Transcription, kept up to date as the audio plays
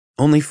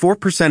Only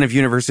 4% of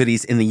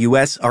universities in the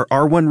U.S. are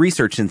R1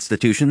 research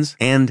institutions,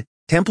 and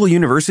Temple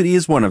University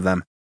is one of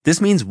them. This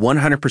means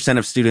 100%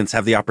 of students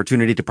have the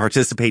opportunity to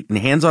participate in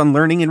hands-on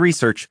learning and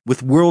research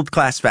with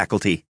world-class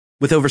faculty.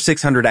 With over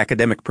 600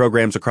 academic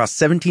programs across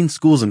 17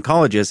 schools and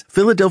colleges,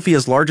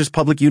 Philadelphia's largest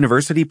public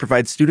university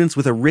provides students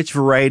with a rich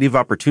variety of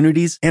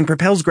opportunities and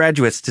propels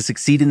graduates to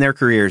succeed in their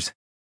careers.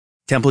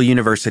 Temple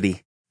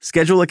University.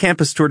 Schedule a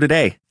campus tour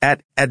today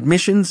at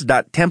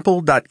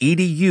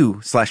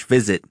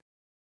admissions.temple.edu/visit.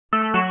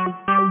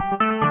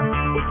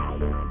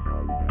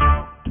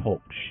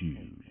 Talk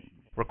shoes.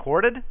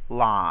 Recorded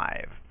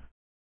live.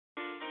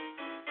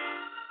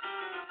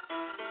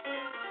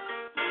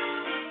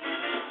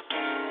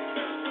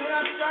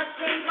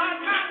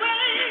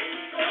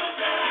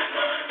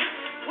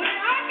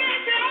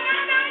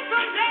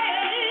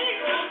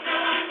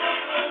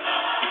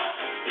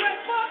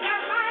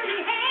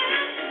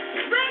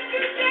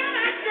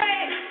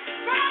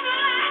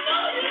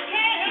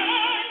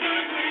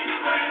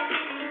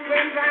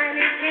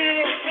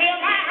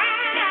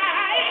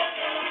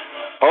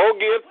 Oh,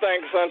 give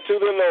thanks unto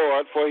the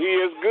Lord, for he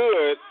is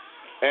good,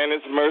 and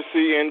his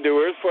mercy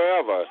endures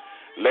forever.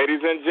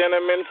 Ladies and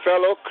gentlemen,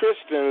 fellow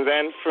Christians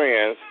and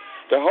friends,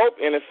 the Hope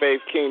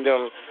Interfaith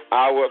Kingdom,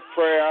 our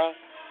prayer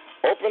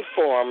open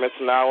forum is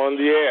now on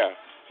the air.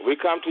 We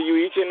come to you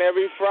each and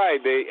every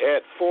Friday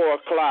at 4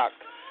 o'clock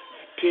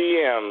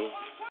p.m.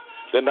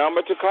 The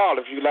number to call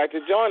if you'd like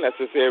to join us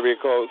is area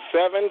code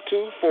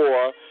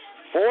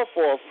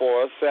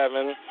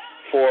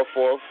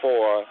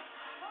 724-444-7444.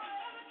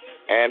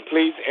 And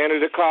please enter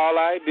the call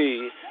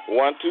ID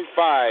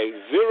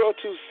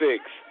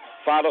 125026,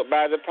 followed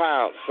by the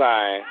pound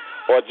sign.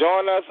 Or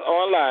join us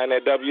online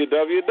at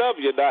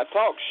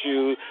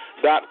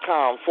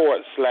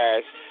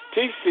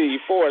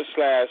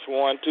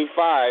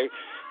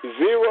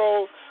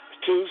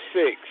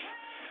www.talkshoe.com/TC/125026.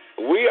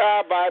 We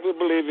are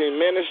Bible-believing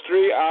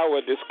ministry.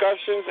 Our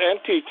discussions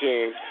and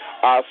teachings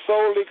are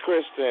solely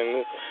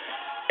Christian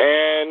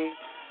and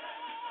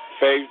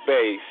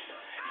faith-based.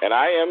 And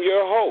I am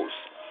your host,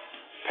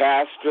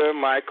 Pastor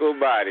Michael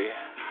Body.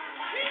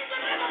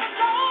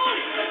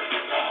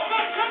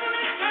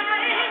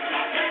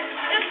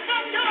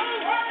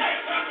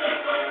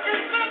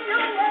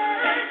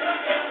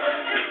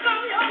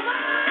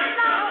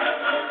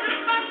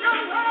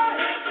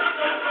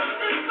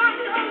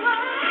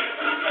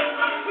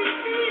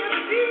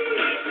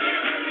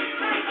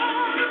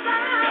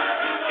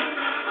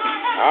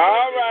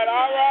 All right.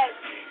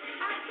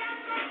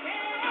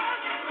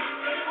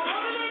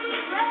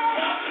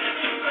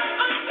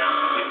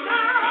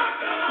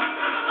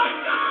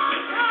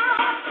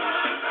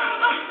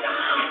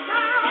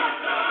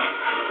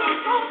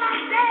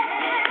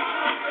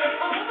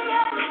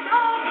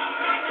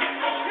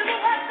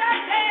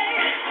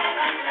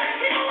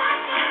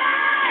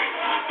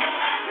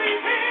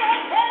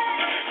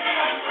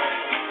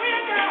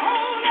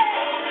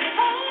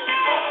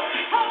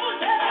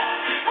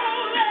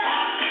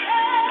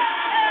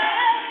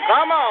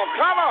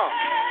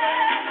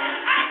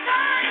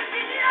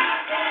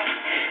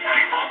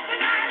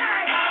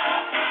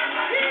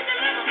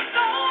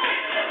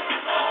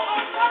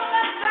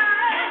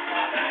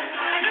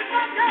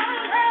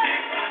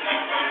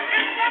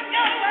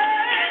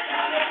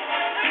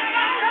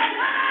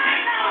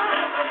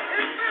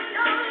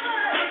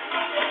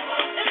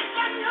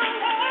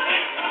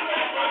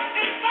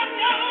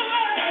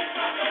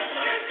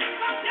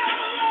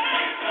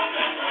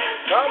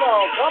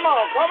 Come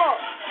on. Come on.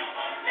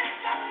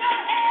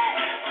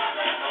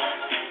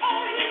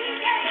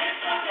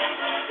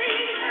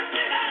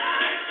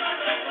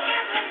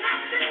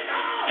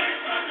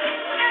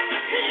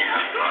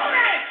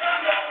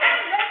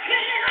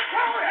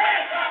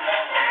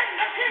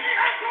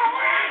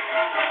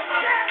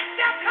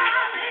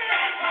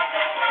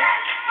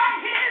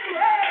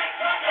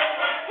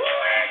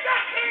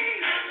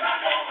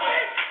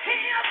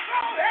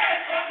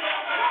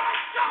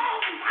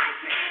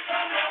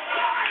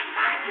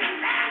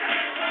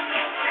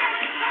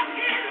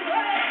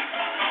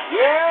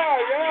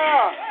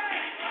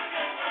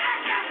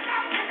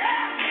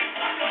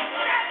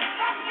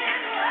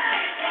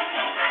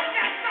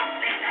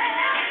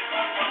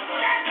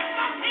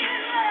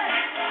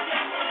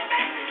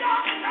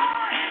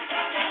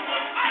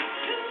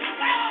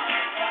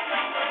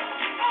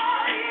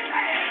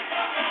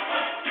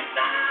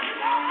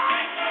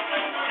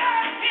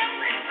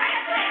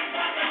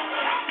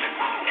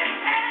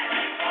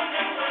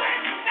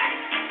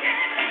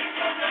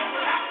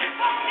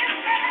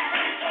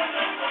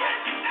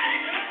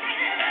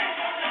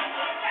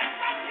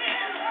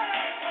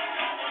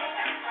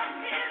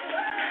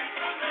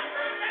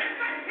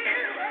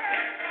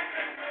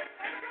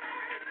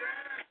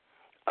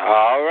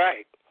 All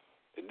right.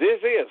 This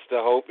is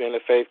the Hope in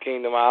the Faith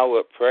Kingdom Hour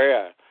of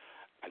Prayer.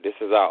 This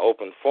is our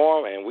open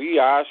forum, and we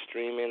are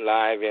streaming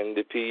live in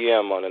the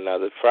PM on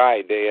another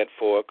Friday at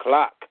 4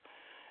 o'clock.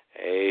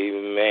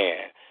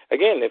 Amen.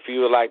 Again, if you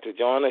would like to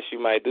join us, you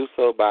might do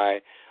so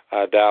by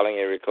dialing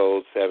area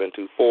code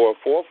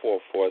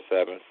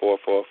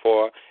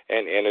 724-444-7444,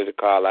 and enter the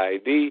call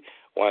ID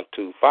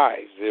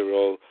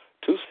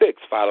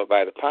 125026, followed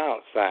by the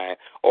pound sign,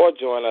 or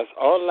join us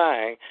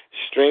online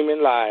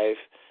streaming live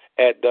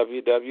at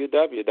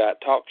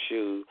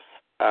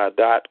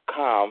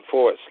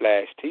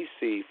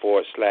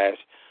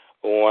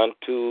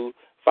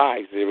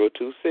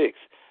www.talkshoe.com/TC/125026.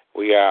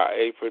 We are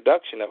a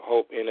production of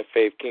Hope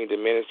Interfaith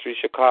Kingdom Ministry,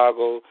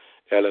 Chicago,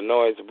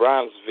 Illinois,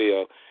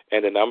 Brownsville,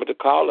 and the number to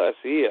call us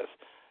is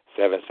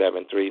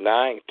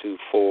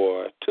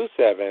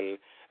 773-924-2790.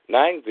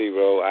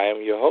 I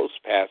am your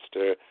host,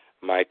 Pastor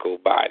Michael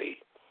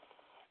Body.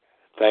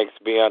 Thanks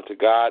be unto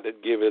God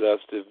that giveth us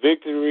the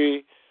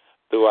victory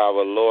through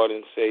our Lord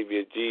and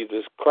Savior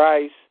Jesus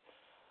Christ.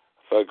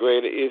 For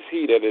greater is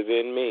he that is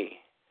in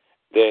me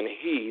than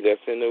he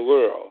that's in the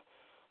world.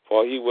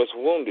 For he was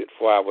wounded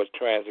for our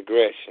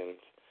transgressions.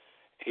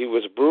 He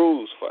was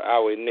bruised for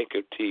our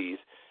iniquities.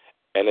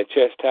 And the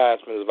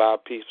chastisement of our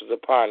peace was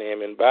upon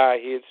him. And by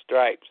his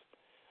stripes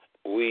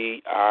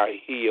we are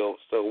healed.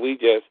 So we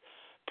just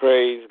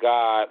praise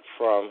God,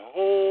 from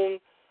whom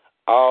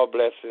all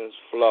blessings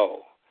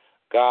flow.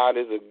 God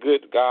is a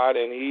good God,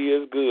 and he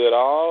is good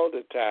all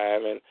the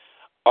time. And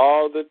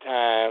all the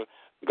time,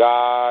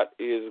 God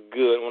is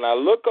good. When I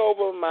look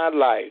over my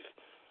life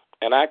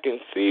and I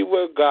can see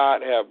where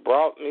God has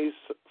brought me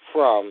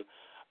from,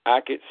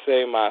 I could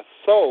say my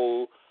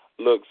soul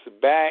looks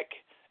back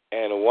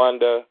and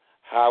wonder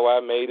how I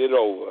made it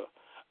over.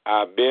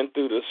 I've been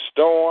through the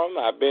storm.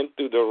 I've been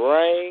through the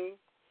rain.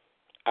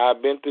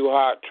 I've been through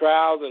hard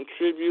trials and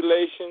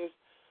tribulations.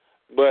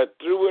 But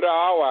through it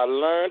all, I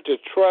learned to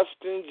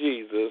trust in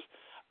Jesus.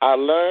 I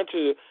learned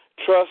to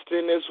trust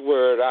in his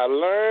word. I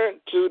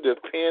learned to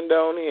depend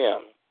on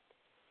him.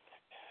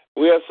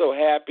 We are so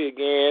happy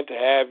again to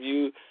have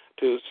you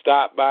to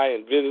stop by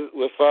and visit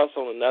with us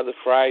on another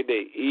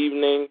Friday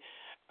evening.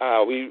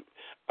 We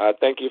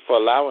thank you for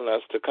allowing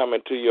us to come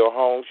into your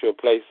homes, your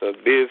place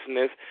of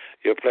business,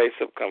 your place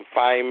of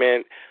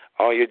confinement,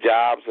 on your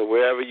jobs, or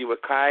wherever you were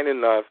kind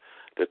enough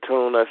to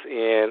tune us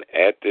in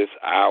at this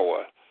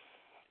hour.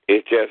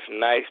 It's just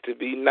nice to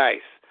be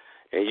nice.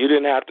 And you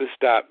didn't have to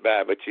stop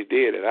by, but you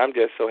did. And I'm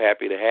just so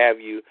happy to have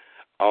you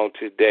on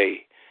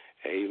today.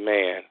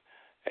 Amen.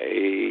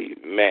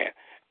 Amen.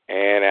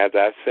 And as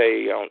I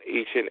say on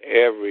each and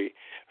every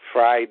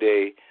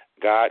Friday,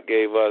 God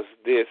gave us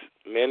this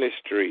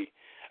ministry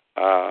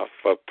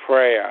for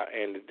prayer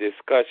and the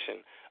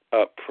discussion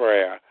of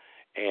prayer.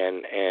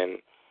 And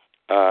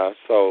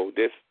so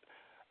this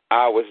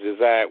hour was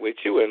designed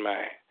with you in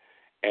mind.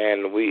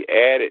 And we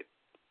added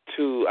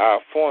to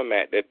our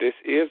format that this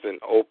is an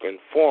open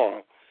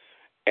forum.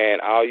 And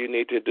all you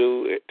need to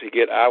do to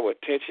get our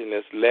attention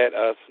is let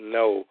us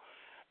know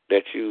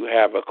that you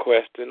have a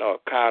question or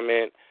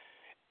comment,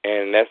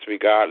 and that's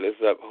regardless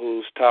of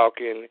who's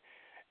talking.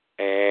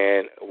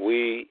 And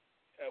we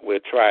will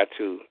try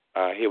to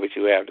hear what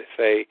you have to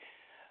say,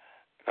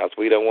 because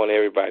we don't want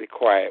everybody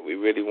quiet. We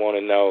really want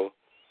to know.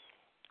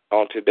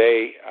 On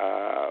today,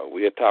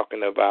 we are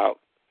talking about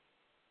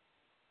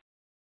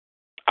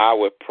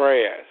our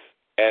prayers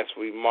as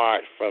we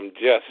march from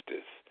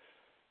justice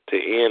to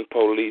end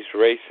police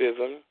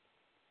racism,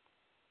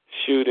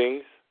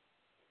 shootings,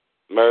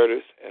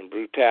 murders, and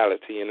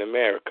brutality in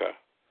America.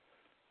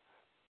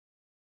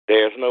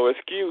 There's no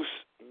excuse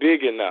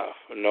big enough,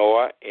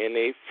 nor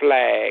any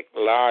flag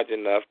large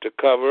enough to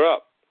cover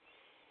up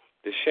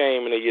the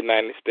shame in the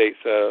United States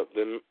of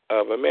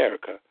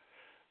America.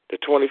 The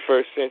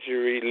 21st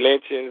century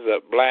lynchings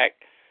of black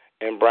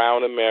and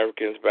brown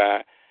Americans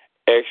by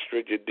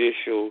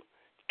extrajudicial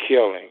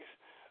killings.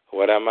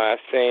 What am I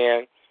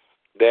saying?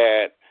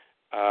 That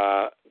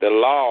the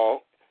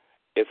law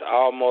is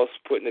almost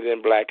putting it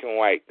in black and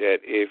white, that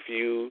if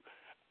you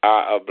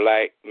are a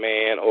black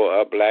man or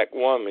a black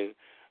woman,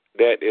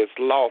 that it's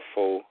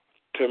lawful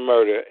to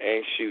murder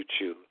and shoot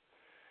you.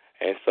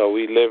 And so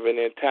we living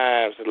in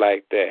times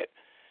like that.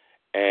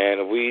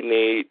 And we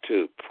need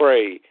to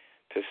pray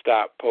to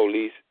stop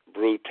police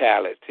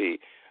brutality.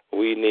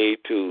 We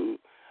need to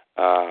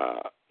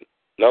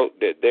note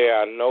that there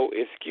are no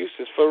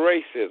excuses for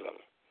racism.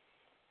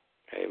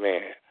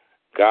 Amen.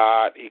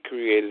 God, he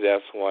created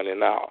us one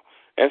and all.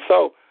 And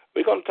so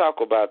we're going to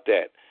talk about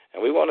that.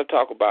 And we want to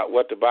talk about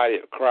what the body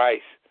of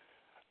Christ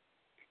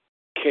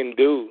can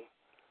do,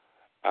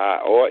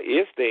 or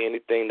is there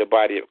anything the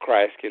body of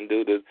Christ can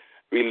do, the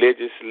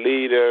religious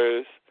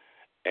leaders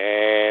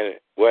and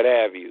what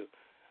have you.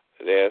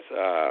 There's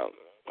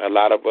a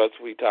lot of us,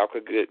 we talk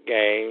a good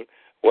game.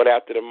 What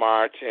after the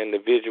march and the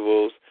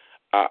visuals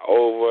are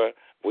over,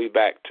 we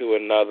back to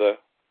another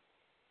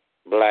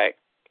black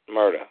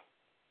murder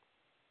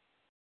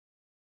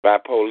by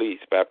police,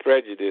 by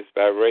prejudice,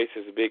 by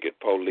racist, bigot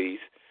police.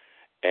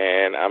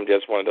 And I'm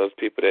just one of those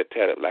people that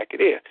tell it like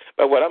it is.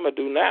 But what I'm going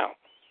to do now,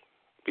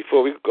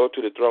 before we go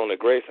to the throne of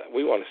grace,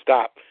 we want to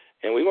stop.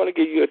 And we want to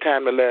give you a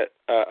time to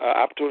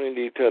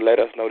opportunity to let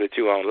us know that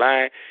you're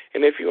online.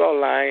 And if you're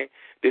online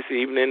this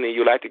evening and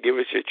you'd like to give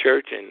us your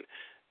church and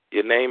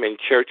your name and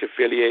church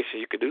affiliation,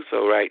 you can do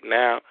so right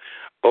now,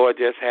 or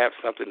just have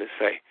something to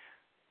say.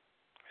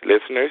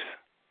 Listeners,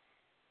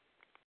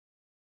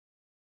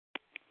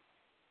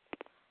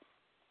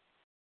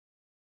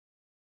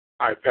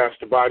 Hi,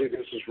 Pastor Body.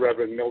 This is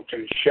Reverend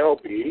Milton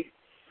Shelby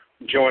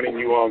joining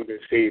you on this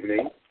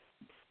evening,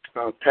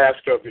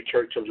 pastor of the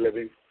Church of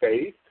Living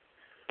Faith.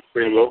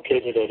 We're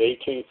located at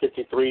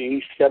 1853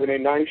 East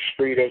 79th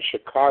Street in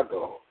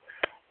Chicago.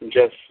 I'm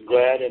just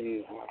glad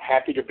and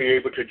happy to be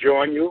able to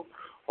join you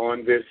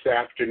on this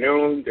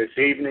afternoon, this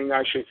evening,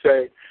 I should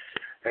say,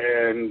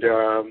 and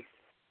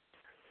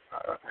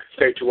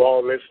say to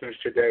all listeners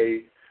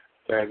today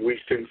that we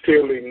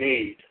sincerely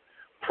need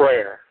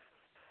prayer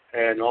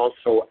and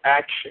also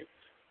action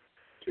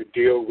to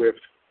deal with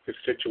the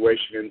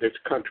situation in this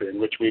country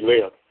in which we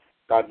live.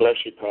 God bless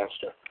you,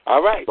 Pastor.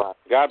 All right.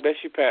 God bless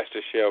you,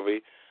 Pastor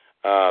Shelby,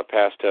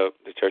 pastor of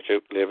the Church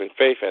of Living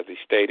Faith, as he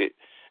stated,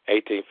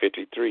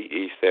 1853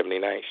 East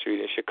 79th Street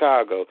in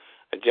Chicago.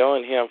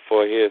 Join him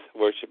for his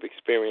worship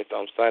experience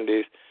on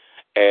Sundays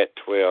at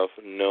 12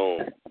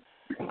 noon.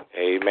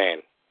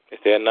 Amen. Is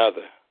there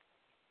another?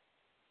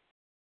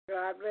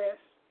 God bless.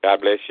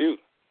 God bless you.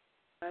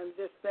 I'm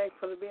just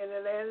thankful to be in the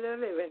land of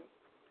the living.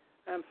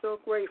 I'm so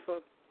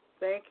grateful.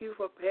 Thank you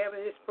for having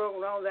this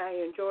program that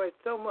I enjoy it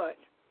so much.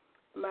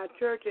 My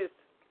church is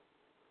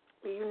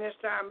the Union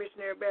Star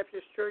Missionary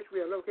Baptist Church.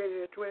 We are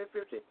located at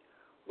 1250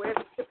 West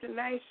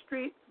 59th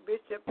Street.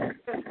 Bishop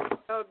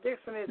L.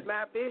 Dixon is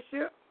my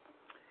bishop.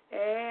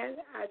 And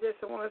I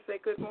just want to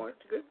say good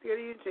morning, good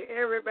evening to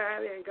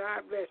everybody, and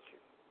God bless you.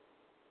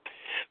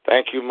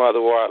 Thank you, Mother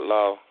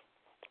Wartlaw.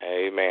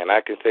 Amen. I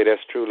can say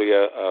that's truly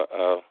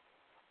a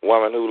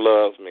woman who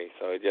loves me,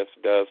 so it just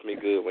does me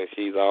good when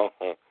she's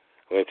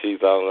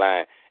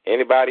online.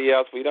 Anybody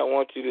else? We don't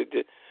want you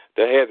to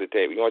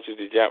hesitate. We want you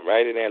to jump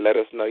right in there and let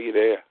us know you're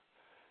there.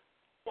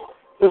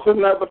 This is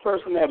another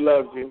person that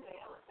loves you.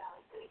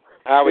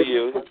 How are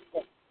you?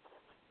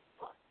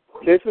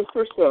 This is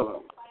Priscilla.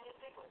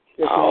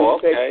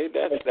 Okay.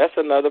 That's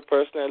another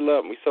person that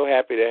loves me. So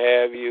happy to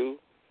have you.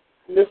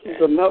 This is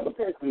another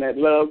person that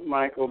loves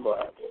Michael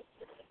Bud.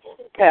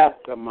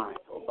 Pastor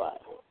Michael Bud.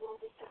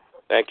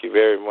 Thank you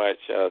very much,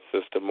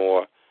 Sister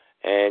Moore.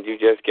 And you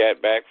just got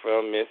back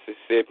from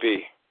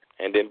Mississippi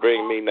and didn't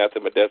bring me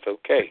nothing, but that's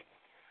okay.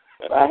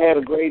 I had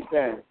a great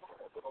time.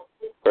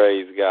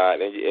 Praise God.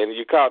 And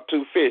you caught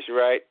 2 fish,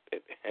 right?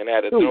 And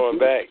had to throw them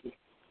back?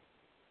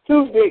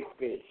 2 big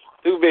fish.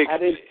 2 big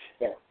fish.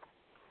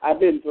 I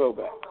didn't throw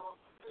back.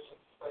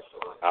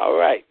 All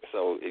right.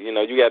 So,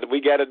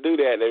 we got to do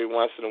that every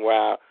once in a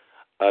while,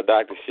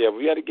 Dr. Shelby.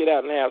 We got to get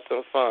out and have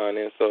some fun.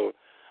 And so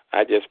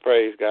I just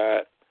praise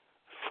God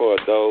for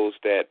those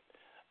that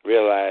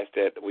realize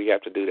that we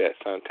have to do that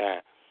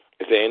sometime.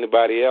 Is there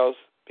anybody else?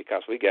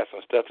 Because we got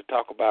some stuff to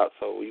talk about,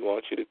 so we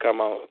want you to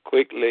come on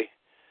quickly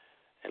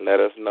and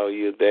let us know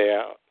you're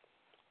there.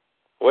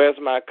 Where's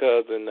my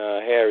cousin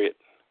Harriet?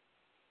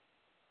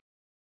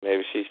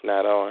 Maybe she's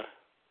not on.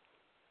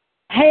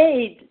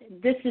 Hey,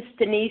 this is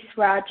Denise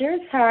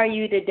Rogers. How are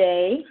you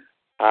today?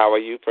 How are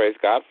you? Praise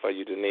God for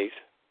you, Denise.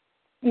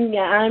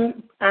 Yeah,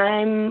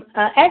 I'm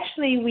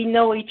actually, we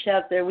know each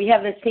other. We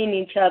haven't seen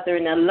each other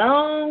in a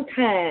long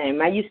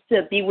time. I used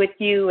to be with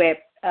you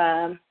at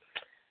on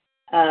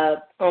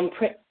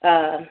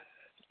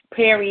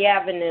Prairie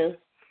Avenue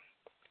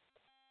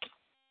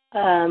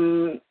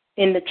in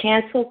the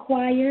Chancel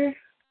Choir.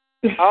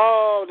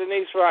 Oh,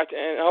 Denise Rogers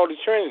and Holy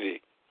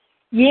Trinity.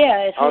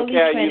 Yeah, it's Holy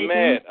Trinity. Okay, you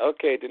met.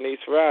 Okay,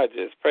 Denise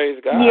Rogers. Praise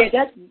God.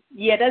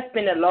 That's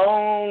been a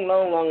long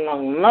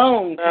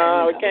time.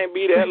 No, it can't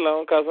be that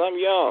long because I'm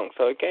young,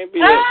 so it can't be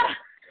that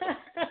long.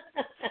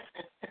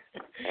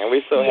 And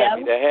we're so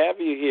happy to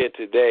have you here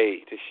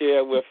today to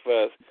share with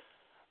us.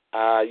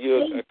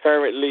 You're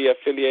currently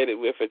affiliated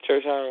with a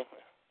church home?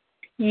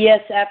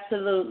 Yes,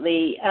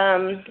 absolutely.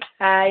 I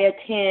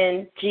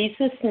attend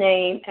Jesus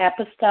Name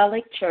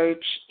Apostolic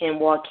Church in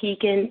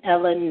Waukegan,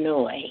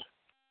 Illinois.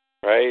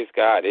 Praise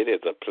God. It is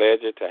a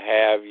pleasure to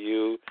have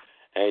you,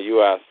 and you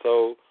are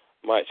so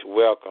much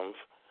welcome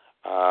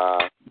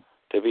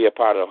to be a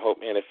part of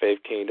Hope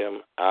Interfaith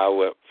Kingdom,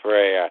 our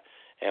prayer.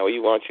 And we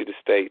want you to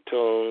stay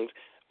tuned.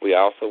 We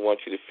also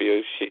want you to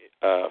feel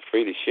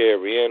free to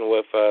share in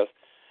with us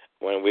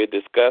when we're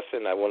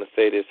discussing. I want to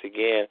say this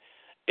again.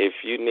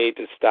 If you need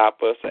to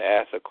stop us or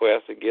ask a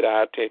question, get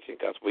our attention,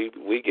 because we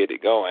get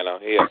it going on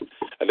here.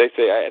 And they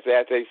say, as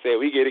they say,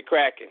 we get it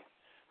cracking.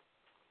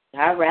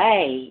 All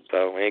right.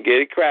 So when you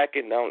get it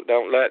cracking, don't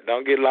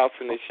get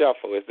lost in the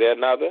shuffle. Is there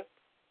another?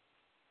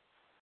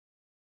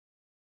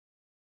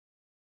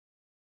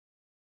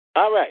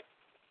 All right.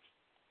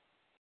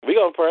 We're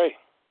going to pray,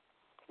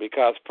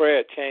 because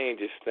prayer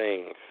changes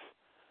things.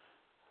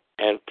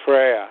 And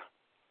prayer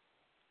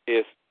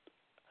is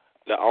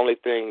the only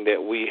thing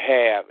that we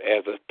have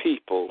as a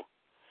people,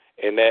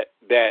 and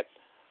that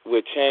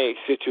will change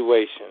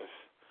situations.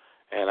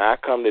 And I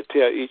come to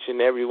tell each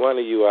and every one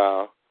of you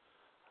all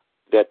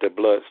that the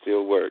blood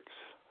still works.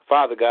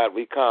 Father God,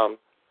 we come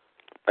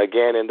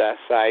again in thy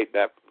sight,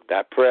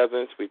 thy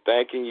presence. We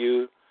thanking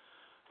you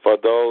for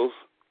those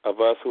of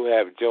us who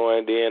have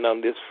joined in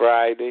on this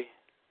Friday.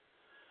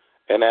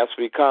 And as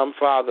we come,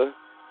 Father,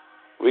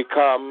 we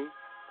come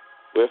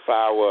with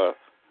our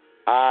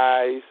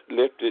eyes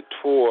lifted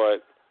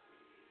toward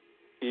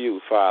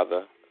you,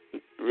 Father,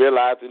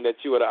 realizing that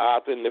you are the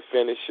author and the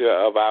finisher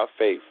of our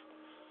faith,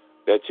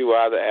 that you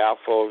are the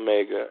Alpha,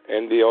 Omega,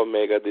 and the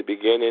Omega, the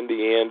beginning,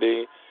 the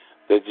ending,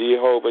 the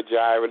Jehovah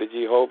Jireh, the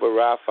Jehovah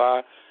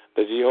Rapha,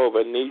 the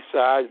Jehovah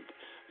Nissi.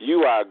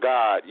 You are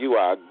God. You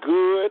are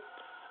good.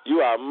 You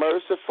are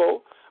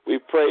merciful. We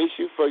praise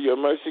you for your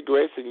mercy,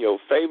 grace, and your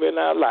favor in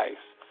our lives.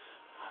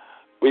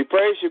 We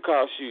praise you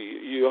because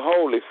you're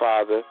holy,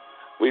 Father.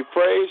 We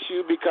praise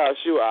you because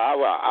you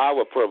are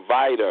our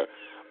provider.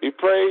 We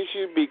praise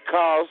you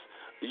because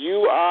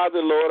you are the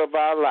Lord of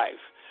our life.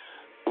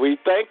 We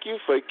thank you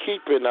for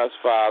keeping us,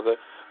 Father.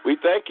 We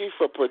thank you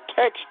for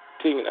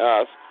protecting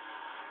us,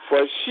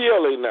 for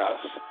shielding us,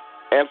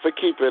 and for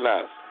keeping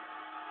us.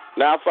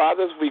 Now,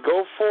 Father, as we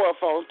go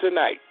forth on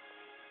tonight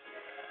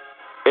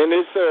in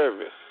this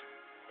service,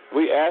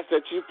 we ask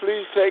that you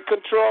please take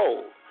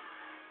control.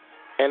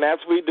 And as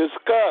we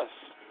discuss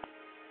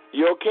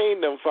your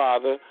kingdom,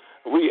 Father,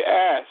 we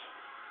ask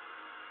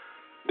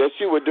that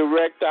you would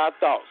direct our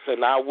thoughts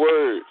and our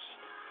words,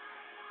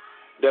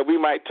 that we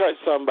might touch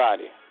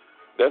somebody,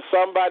 that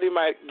somebody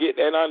might get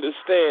an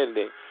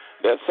understanding,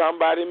 that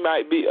somebody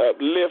might be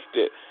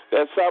uplifted,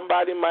 that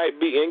somebody might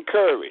be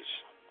encouraged,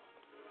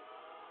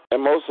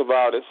 and most of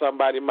all, that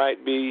somebody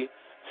might be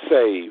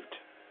saved.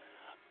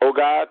 Oh,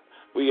 God,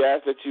 we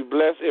ask that you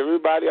bless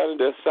everybody under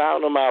the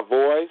sound of my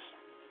voice,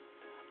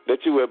 that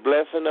you would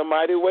bless in a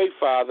mighty way,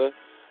 Father.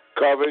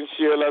 Cover and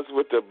shield us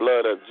with the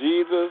blood of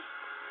Jesus,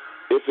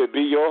 if it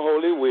be your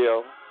holy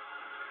will.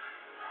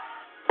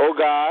 Oh,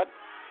 God,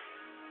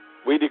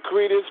 we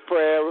decree this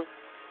prayer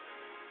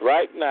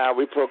right now.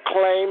 We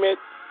proclaim it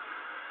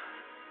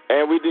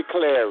and we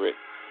declare it.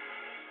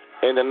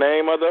 In the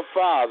name of the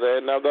Father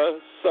and of the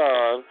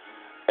Son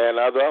and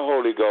of the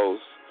Holy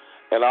Ghost.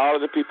 And all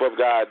of the people of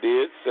God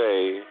did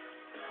say,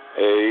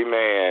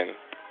 amen.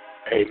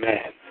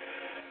 Amen.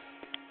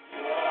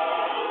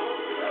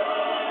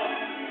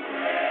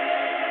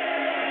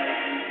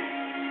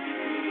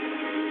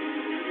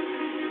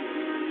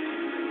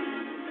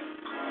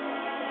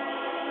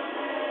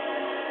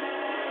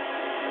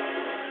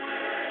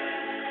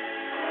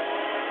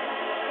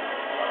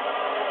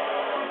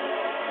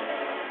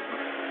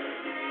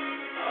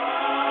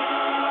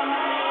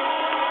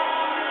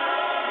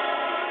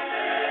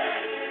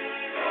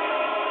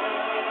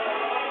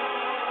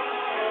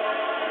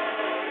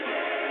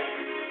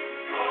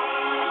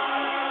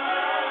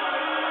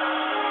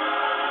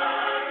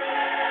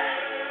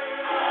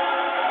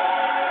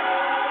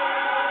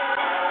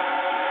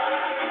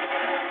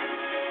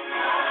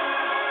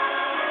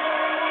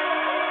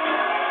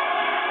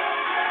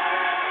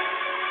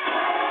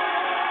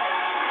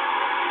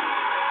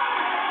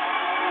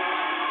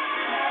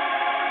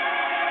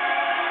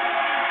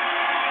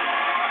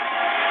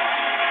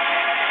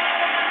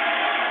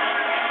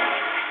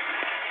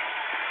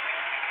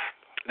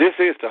 This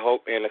is the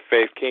Hope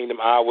Interfaith Kingdom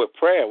Hour with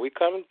Prayer. We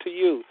come to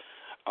you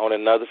on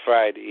another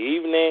Friday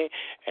evening,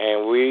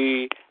 and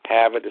we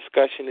have a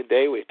discussion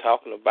today. We're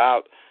talking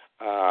about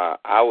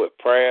our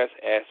prayers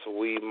as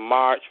we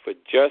march for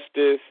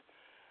justice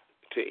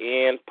to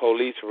end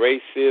police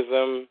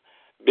racism,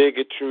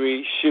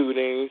 bigotry,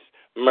 shootings,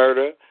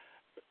 murder,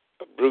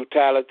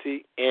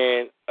 brutality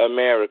in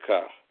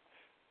America.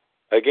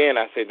 Again,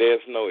 I say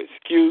there's no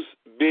excuse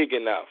big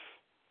enough.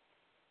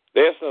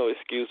 There's no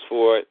excuse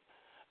for it.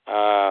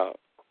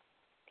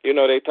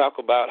 They talk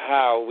about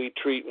how we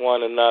treat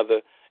one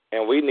another,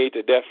 and we need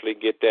to definitely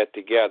get that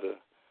together.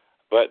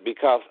 But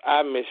because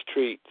I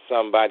mistreat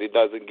somebody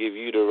doesn't give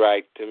you the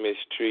right to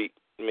mistreat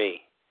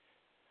me.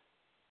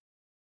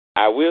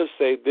 I will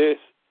say this,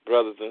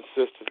 brothers and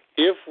sisters,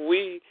 if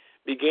we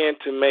begin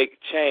to make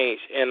change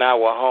in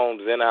our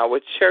homes, in our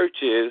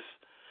churches,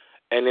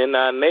 and in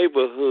our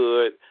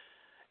neighborhood,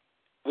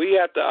 we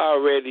have to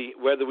already,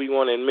 whether we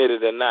want to admit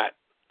it or not,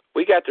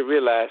 we got to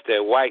realize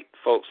that white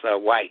folks are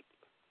white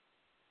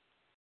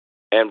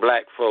and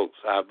black folks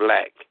are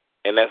black,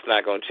 and that's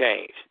not going to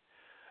change.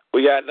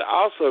 We got to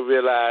also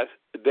realize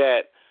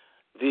that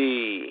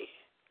the,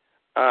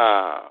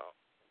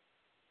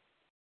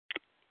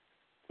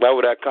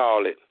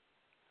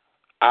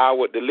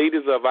 the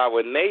leaders of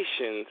our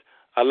nations,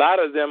 a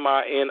lot of them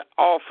are in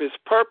office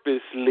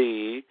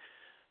purposely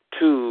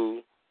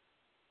to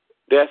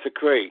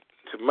desecrate,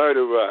 to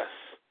murder us,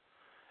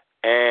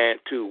 and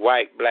to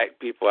wipe black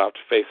people off the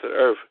face of the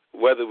earth,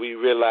 whether we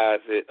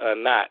realize it or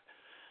not.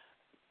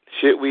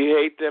 Should we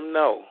hate them?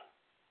 No.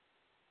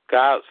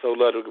 God so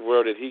loved the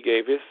world that he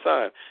gave his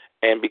son.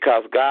 And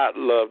because God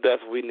loved us,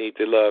 we need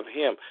to love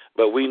him.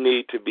 But we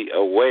need to be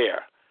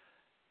aware.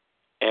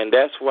 And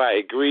that's why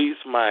it grieves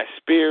my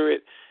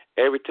spirit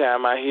every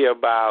time I hear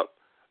about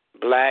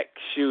black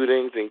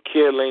shootings and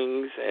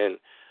killings and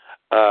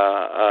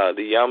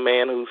the young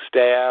man who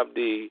stabbed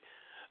the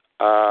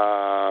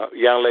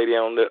young lady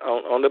on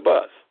the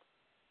bus.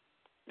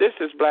 This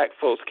is black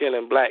folks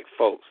killing black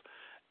folks.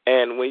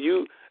 And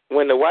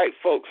when the white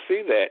folks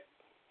see that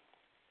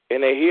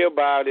and they hear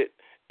about it,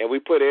 and we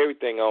put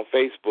everything on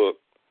Facebook,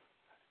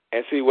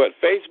 and see what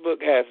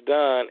Facebook has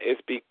done is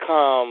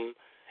become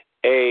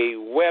a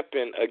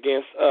weapon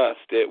against us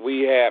that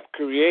we have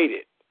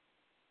created.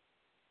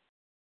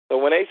 So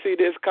when they see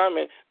this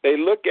coming, they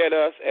look at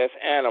us as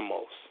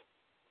animals.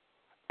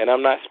 And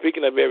I'm not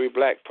speaking of every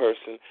black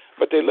person,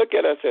 but they look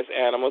at us as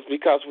animals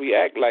because we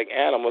act like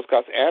animals,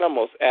 because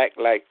animals act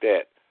like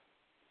that.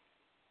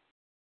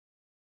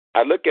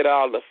 I look at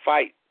all the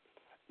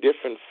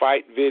different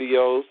fight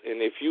videos,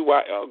 and if you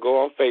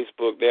go on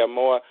Facebook, there are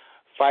more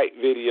fight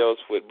videos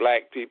with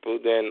black people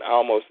than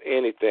almost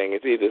anything.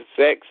 It's either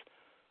sex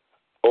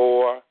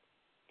or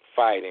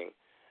fighting.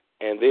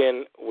 And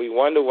then we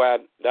wonder why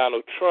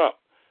Donald Trump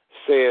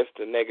says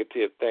the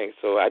negative things.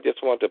 So I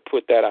just want to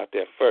put that out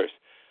there first.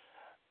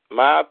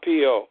 My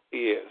appeal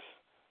is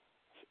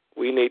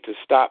we need to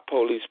stop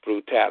police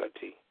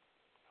brutality.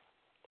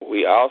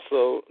 We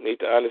also need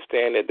to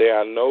understand that there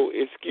are no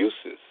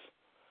excuses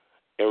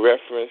in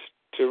reference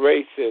to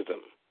racism.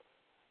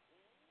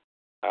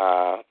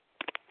 A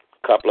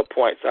couple of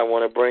points I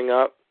want to bring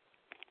up.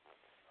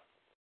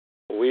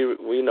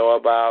 We know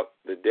about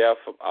the death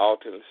of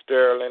Alton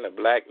Sterling, a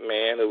black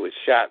man who was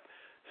shot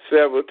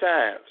several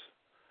times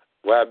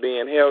while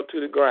being held to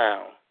the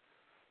ground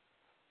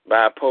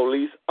by a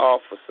police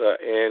officer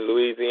in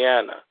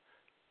Louisiana.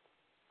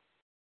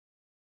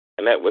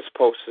 And that was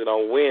posted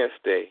on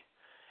Wednesday.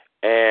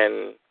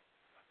 And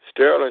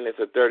Sterling is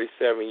a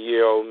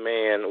 37-year-old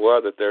man,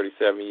 was a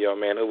 37-year-old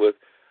man who was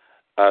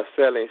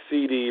selling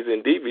CDs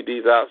and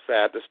DVDs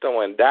outside the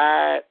store and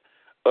died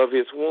of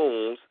his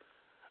wounds.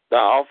 The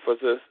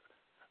officers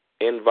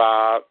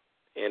involved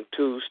in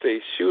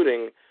Tuesday's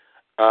shooting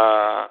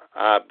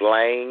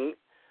Blaine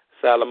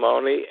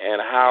Salamone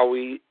and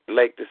Howie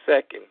Lake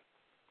II.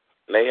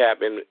 They have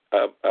been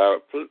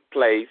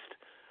placed,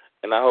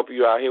 and I hope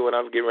you all hear what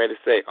I'm getting ready to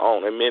say,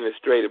 on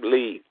administrative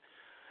leave.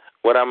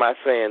 What am I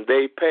saying?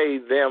 They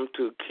paid them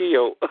to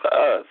kill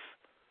us.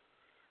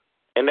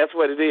 And that's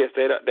what it is.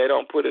 They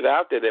don't put it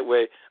out there that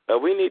way. But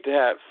we need to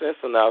have sense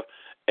enough,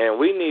 and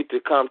we need to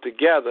come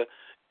together,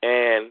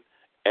 and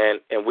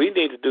we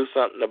need to do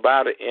something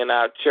about it in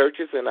our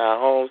churches, in our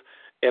homes,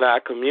 in our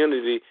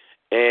community,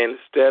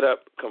 instead of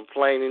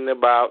complaining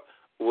about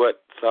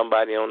what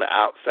somebody on the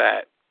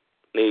outside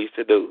needs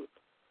to do.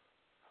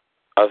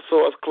 A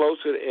source close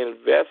to the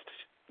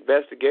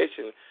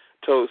investigation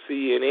told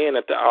CNN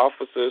that the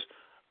officers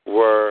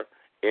were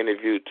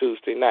interviewed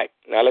Tuesday night.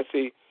 Now, let's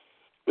see.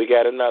 We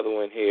got another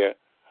one here.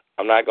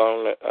 I'm not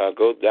going to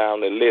go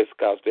down the list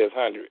because there's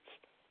hundreds.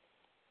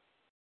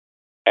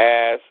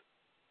 As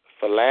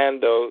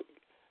Philando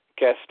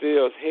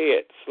Castile's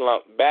head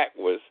slumped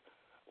backwards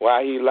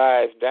while he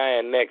lies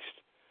dying next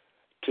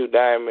to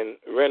Diamond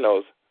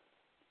Reynolds,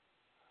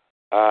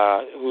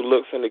 who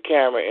looks in the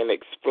camera and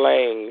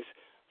explains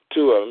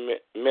to a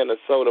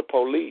Minnesota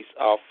police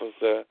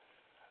officer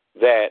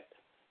that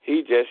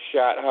he just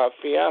shot her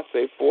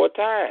fiancé 4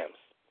 times.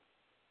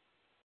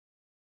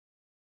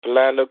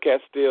 Philando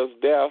Castile's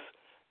death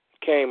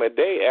came a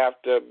day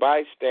after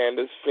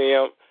bystanders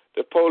filmed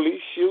the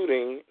police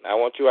shooting, I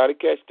want you all to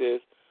catch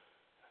this,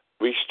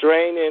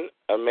 restraining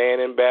a man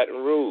in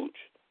Baton Rouge,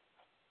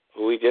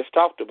 who we just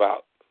talked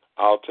about,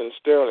 Alton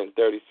Sterling,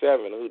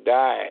 37, who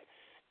died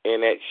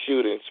in that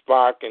shooting,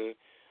 sparking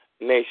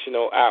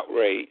national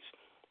outrage.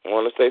 I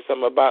want to say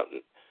something about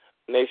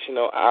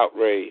national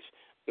outrage.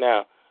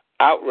 Now,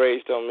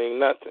 outrage don't mean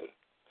nothing.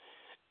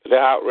 The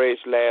outrage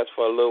lasts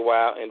for a little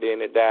while and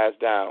then it dies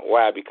down.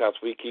 Why? Because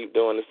we keep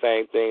doing the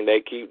same thing,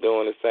 they keep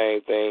doing the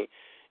same thing,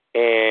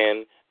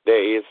 and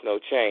there is no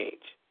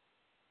change.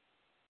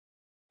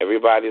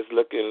 Everybody's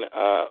looking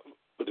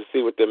to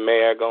see what the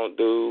mayor going to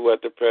do,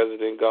 what the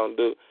president going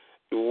to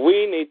do.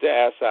 We need to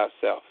ask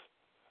ourselves,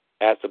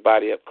 as the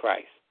body of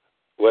Christ,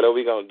 what are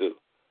we going to do?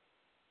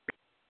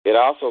 It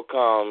also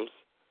comes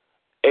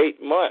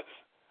 8 months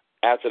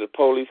after the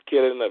police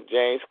killing of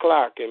James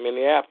Clark in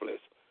Minneapolis,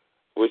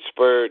 which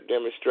spurred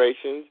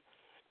demonstrations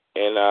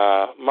in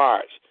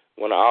March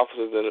when the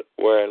officers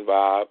were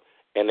involved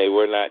and they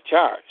were not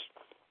charged.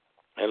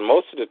 And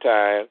most of the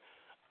time,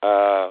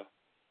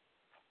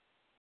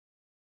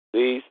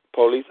 these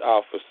police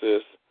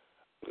officers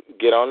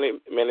get on the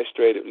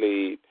administrative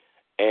leave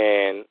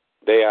and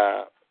they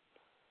are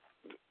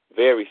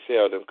very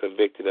seldom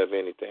convicted of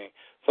anything.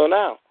 So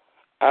now,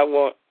 I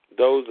want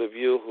those of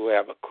you who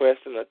have a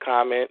question or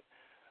comment,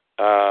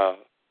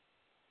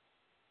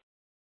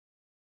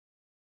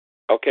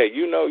 okay,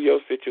 you know your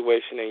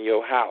situation in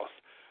your house.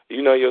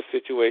 You know your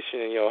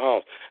situation in your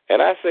home.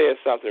 And I said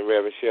something,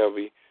 Reverend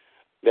Shelby,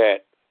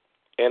 that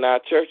in our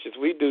churches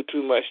we do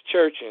too much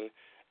churching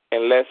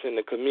and less in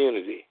the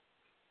community.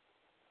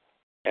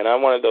 And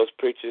I'm one of those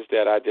preachers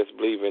that I just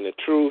believe in the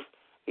truth.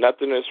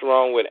 Nothing is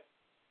wrong with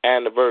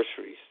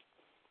anniversaries.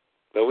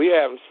 But we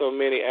have so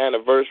many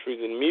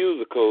anniversaries and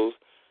musicals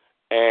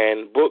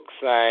and book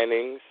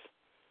signings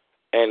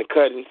and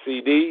cutting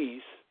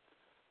CDs.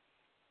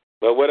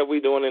 But what are we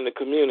doing in the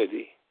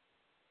community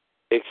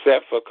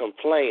except for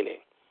complaining?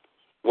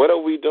 What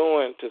are we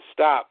doing to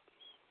stop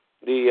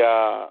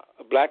the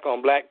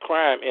black-on-black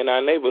crime in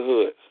our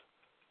neighborhoods?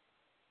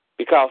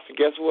 Because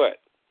guess what?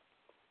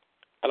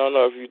 I don't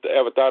know if you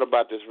ever thought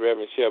about this,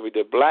 Reverend Shelby,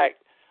 that black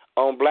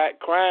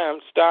crime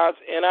starts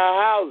in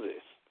our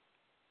houses.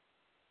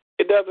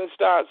 It doesn't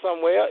start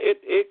somewhere.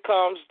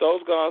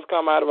 Those guns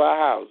come out of our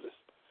houses.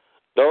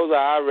 Those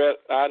are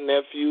our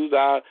nephews,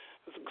 our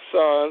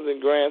sons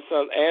and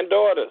grandsons and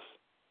daughters.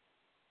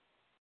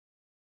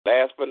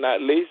 Last but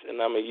not least,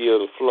 and I'm going to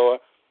yield the floor,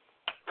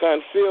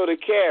 conceal to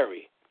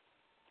carry.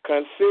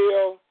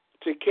 Conceal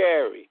to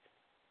carry.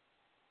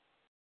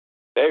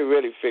 They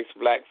really fixed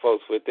black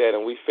folks with that,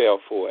 and we fell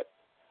for it.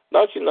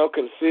 Don't you know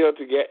conceal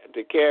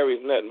to carry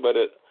is nothing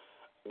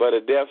but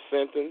a death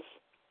sentence?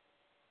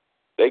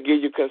 They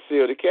give you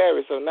conceal to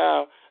carry, so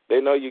now they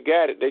know you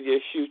got it. They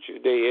just shoot you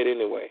dead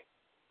anyway.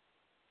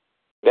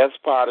 That's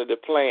part of the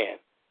plan.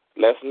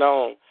 Less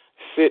known,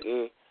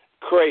 sitting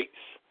crates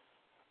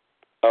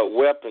of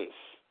weapons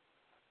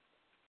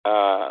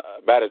by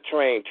the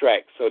train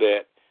track so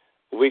that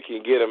we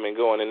can get them and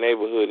go in the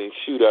neighborhood and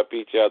shoot up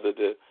each other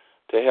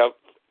to help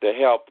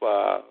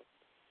the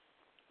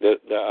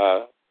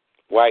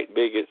white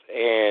bigots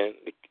and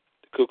the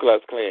Ku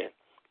Klux Klan.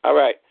 All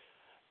right.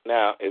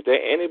 Now, is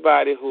there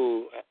anybody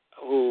who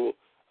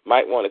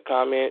might want to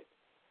comment?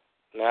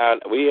 Now,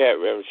 we have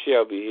Reverend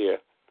Shelby here,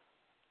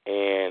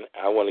 and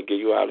I want to give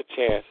you all a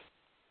chance.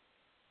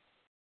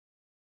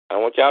 I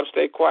want y'all to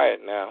stay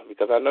quiet now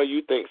because I know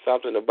you think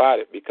something about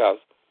it because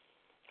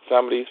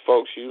some of these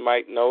folks you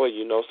might know or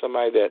you know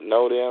somebody that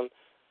know them,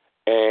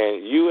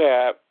 and you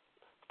have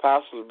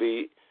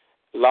possibly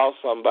lost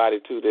somebody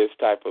to this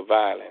type of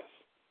violence.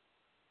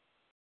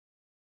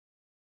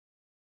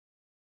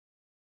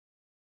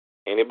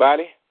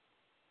 Anybody?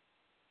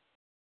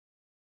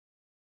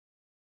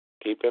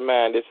 Keep in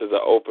mind this is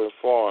an open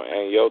forum,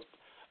 and your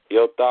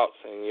thoughts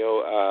and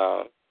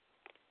your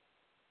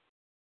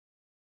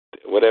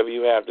whatever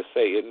you have to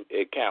say,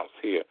 it counts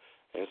here.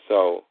 And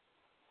so,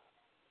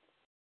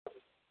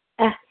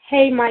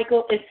 hey,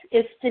 Michael,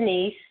 it's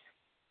Denise.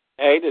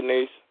 Hey,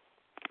 Denise.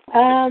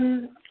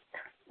 I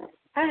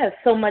have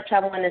so much I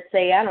want to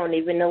say. I don't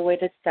even know where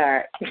to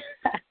start.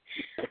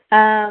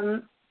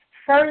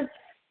 First,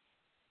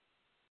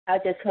 I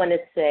just want to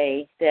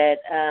say that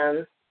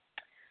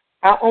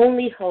our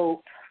only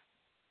hope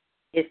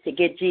is to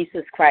get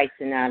Jesus Christ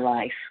in our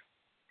life.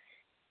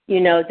 You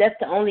know, that's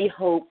the only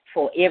hope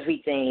for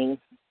everything.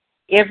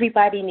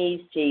 Everybody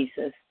needs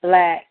Jesus,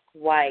 black,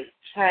 white,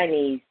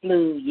 Chinese,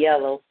 blue,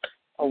 yellow,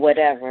 or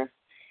whatever.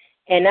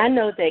 And I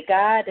know that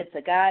God is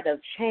a God of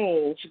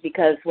change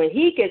because when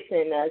he gets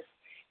in us,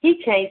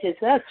 he changes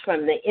us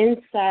from the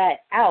inside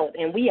out,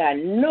 and we are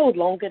no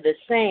longer the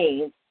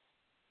same.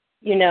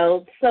 You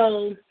know,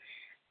 so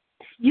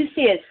you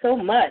said so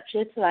much.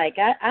 It's like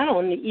I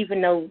don't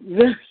even know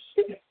really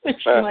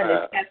which one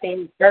is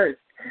happening first.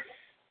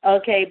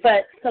 Okay,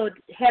 but so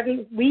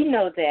we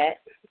know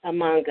that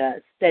among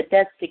us,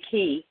 that's the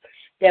key,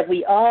 that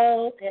we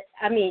all,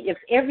 I mean, if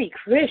every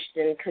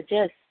Christian could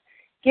just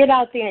get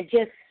out there and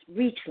just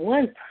reach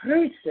one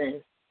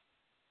person,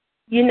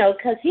 you know,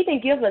 because he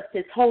didn't give us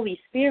this Holy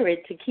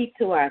Spirit to keep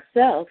to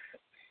ourselves.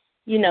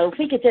 You know, if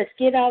we could just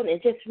get out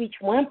and just reach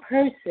one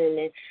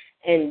person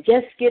and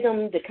just get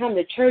them to come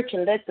to church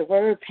and let the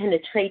word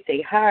penetrate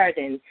their heart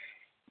and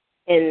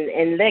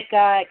let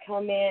God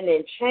come in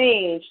and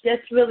change.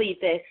 That's really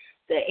the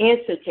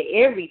answer to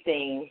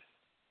everything,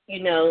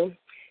 you know.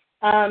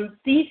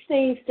 These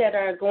things that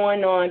are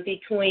going on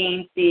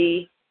between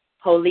the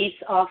police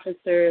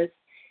officers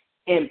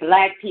and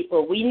black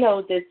people, we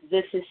know this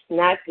is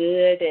not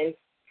good,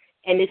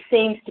 and it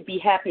seems to be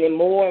happening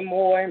more and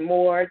more and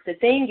more. The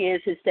thing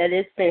is that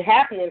it's been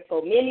happening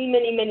for many,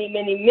 many, many,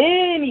 many,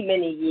 many,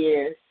 many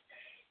years.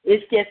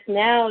 It's just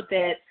now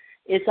that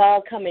it's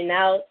all coming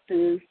out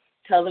through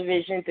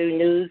television, through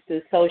news,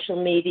 through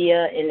social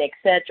media, and et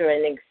cetera,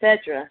 and et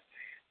cetera.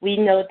 We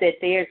know that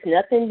there's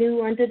nothing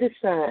new under the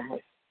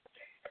sun.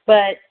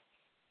 But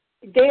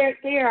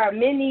there are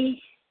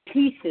many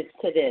pieces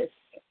to this.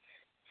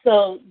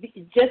 So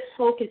just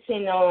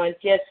focusing on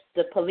just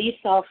the police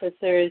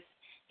officers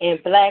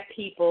and black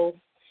people,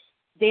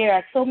 there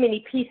are so many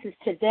pieces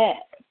to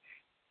that.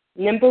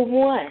 Number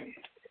one,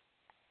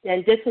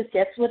 and this is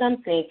just what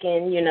I'm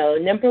thinking, you know,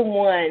 number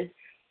one,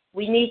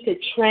 we need to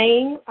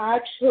train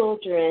our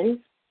children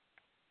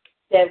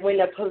that when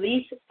the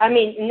police,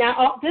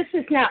 now this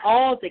is not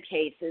all the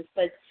cases,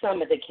 but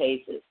some of the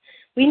cases.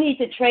 We need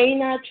to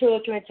train our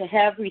children to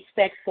have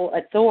respect for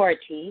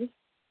authority,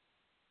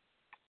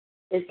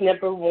 is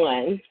number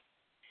one.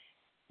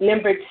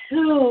 Number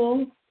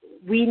two,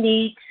 we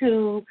need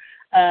to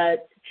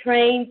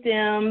train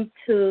them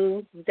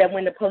that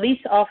when the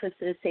police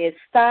officer says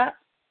stop,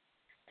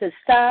 to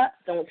stop,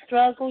 don't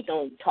struggle,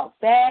 don't talk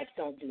back,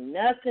 don't do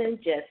nothing,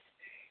 just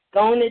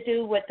going to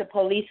do what the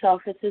police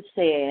officer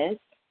says.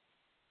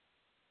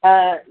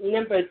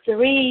 Number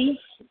three,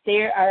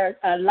 there are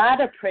a lot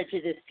of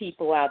prejudiced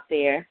people out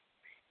there.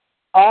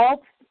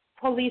 All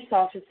police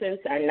officers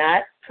are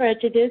not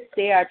prejudiced.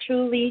 There are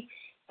truly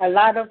a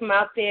lot of them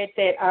out there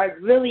that are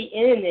really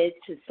in it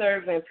to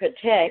serve and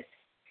protect.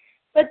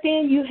 But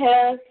then you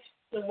have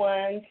the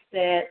ones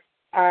that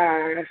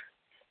are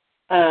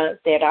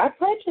that are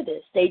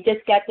prejudiced. They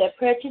just got that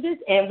prejudice,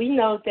 and we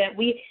know that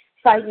we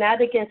fight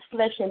not against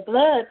flesh and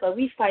blood, but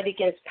we fight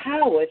against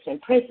powers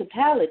and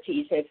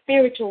principalities and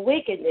spiritual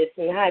wickedness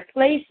in high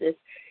places.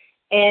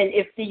 And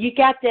if you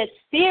got that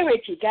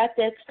spirit, you got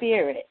that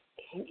spirit,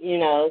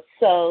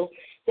 So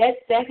that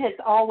has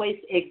always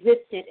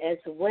existed as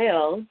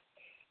well.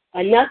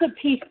 Another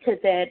piece to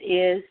that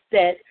is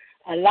that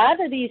a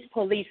lot of these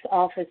police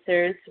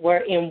officers were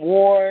in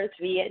wars,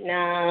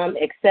 Vietnam,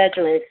 et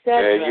cetera, et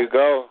cetera. There you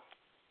go.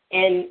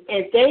 And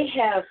they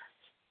have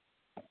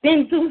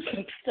been through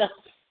some stuff.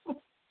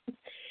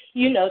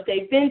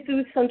 They've been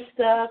through some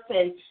stuff,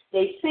 and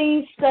they've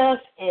seen stuff,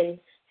 and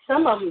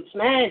some of them's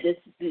mind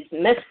is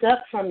messed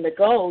up from the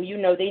go.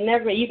 They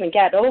never even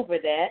got over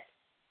that.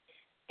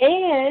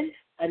 And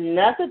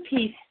another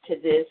piece to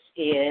this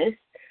is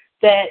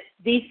that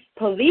these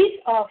police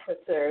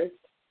officers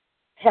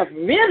have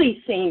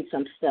really seen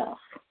some stuff.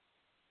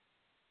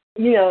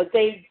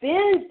 They've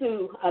been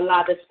through a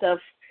lot of stuff,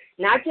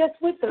 not just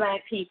with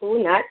black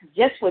people, not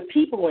just with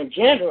people in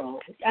general.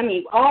 I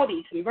mean, all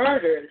these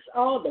murders,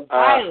 all the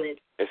violence.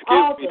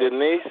 Excuse me,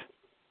 Denise.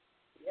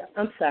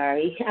 I'm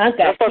sorry. I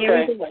got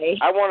carried away.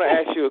 I want to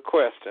ask you a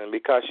question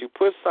because you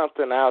put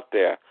something out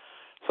there.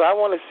 So I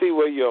want to see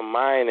where your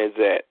mind is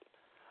at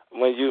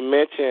when you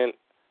mention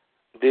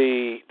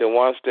the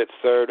ones that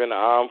served in the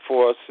armed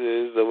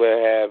forces or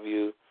what have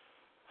you,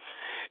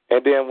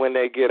 and then when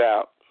they get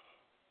out.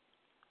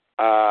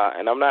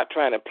 And I'm not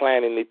trying to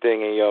plant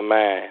anything in your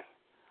mind,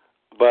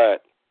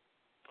 but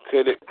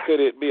could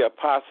it be a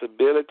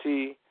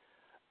possibility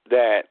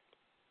that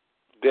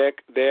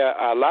there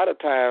are a lot of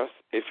times,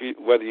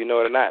 whether you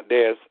know it or not,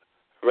 there's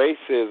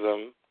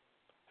racism,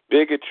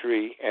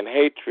 bigotry, and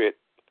hatred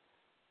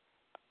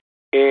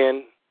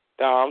in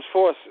the armed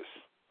forces.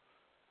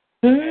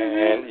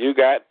 Mm-hmm. And you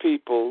got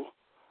people,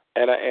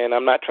 and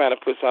I'm not trying to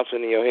put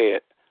something in your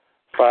head,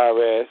 as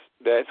far as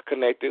that's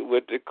connected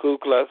with the Ku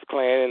Klux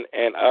Klan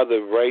and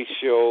other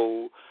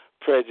racial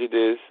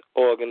prejudice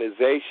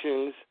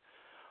organizations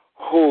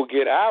who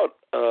get out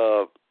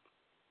of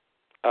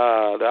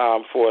the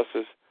armed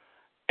forces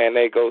and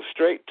they go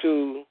straight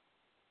to,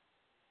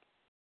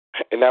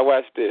 and now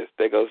watch this,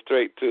 they go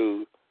straight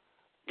to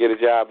get a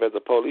job as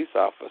a police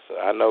officer.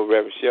 I know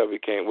Reverend Shelby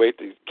can't wait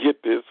to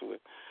get this one.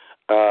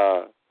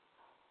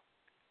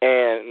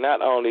 And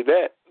not only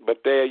that, but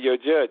they're your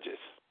judges.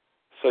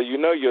 So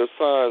your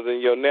sons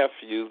and your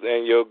nephews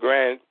and your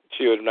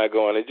grandchildren are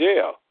going to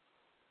jail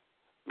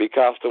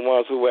because the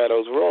ones who wear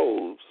those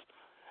robes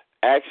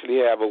actually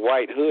have a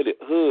white hood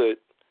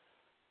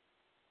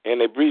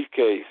in a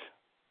briefcase.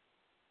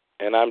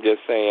 And I'm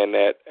just saying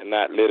that,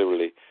 not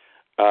literally.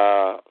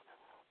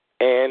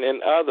 And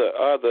in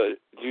other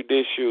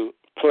judicial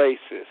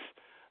places,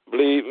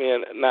 believe me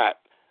or not,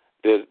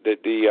 the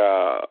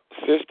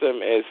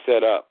system is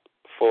set up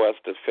for us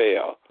to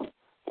fail.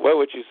 What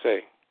would you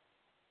say?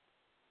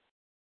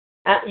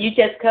 You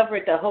just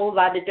covered a whole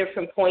lot of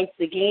different points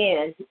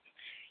again.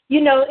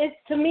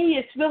 To me,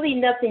 it's really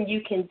nothing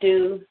you can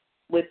do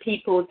with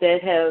people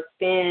that have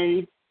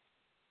been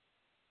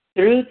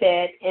through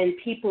that and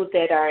people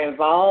that are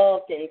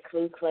involved in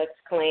Ku Klux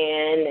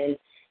Klan and,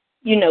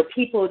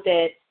 people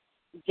that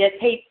just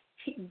hate.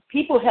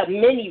 People have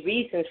many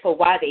reasons for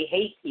why they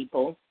hate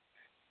people.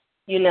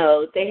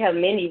 They have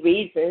many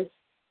reasons.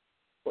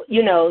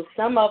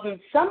 Some of them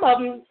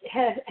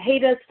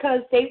hate us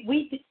because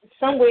we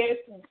somewhere.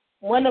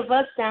 One of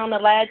us down the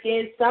line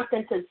did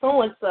something to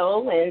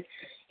so-and-so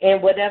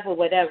and whatever.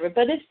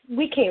 But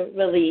we can't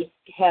really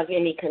have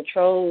any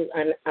control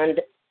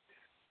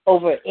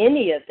over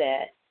any of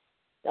that.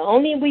 The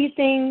only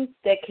thing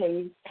that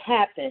can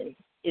happen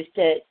is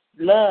that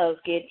love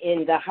get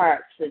in the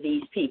hearts of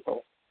these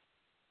people.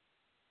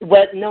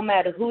 But no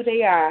matter who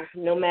they are,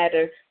 no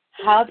matter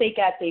how they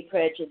got their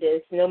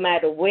prejudice, no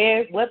matter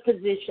what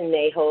position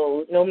they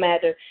hold, no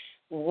matter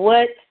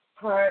what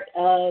part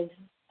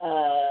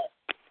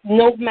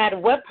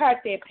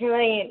they're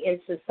playing in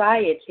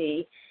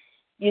society,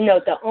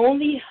 the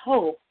only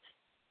hope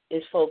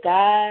is for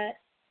God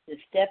to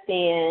step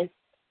in,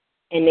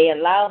 and they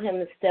allow him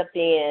to step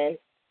in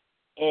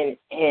and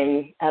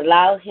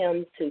allow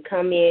him to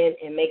come in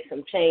and make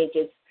some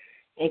changes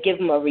and give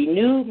them a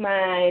renewed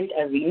mind,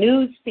 a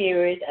renewed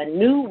spirit, a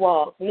new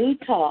walk, new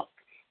talk,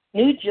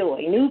 new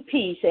joy, new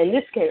peace. And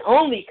this can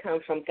only come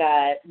from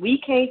God. We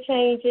can't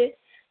change it.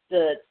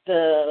 The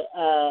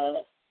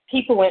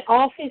people in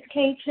office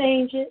can't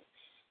change it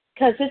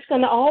because it's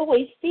going to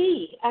always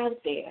be out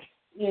there,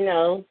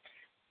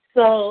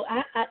 So,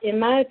 in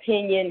my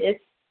opinion,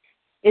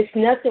 it's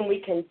nothing we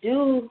can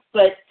do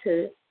but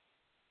to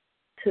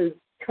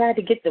try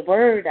to get the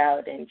word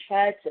out and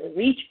try to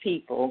reach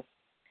people.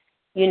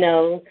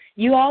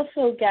 You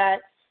also got.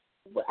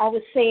 I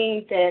was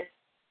saying that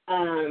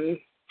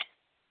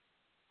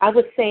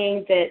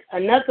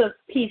another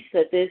piece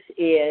of this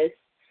is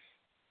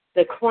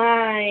the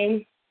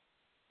crime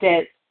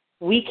that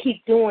we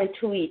keep doing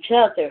to each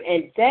other,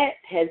 and that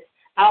has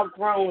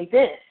outgrown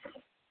this.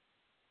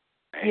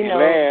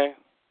 Amen.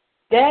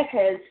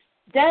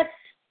 That's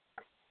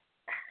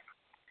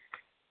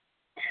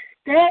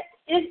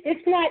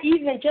it's not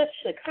even just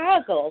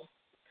Chicago.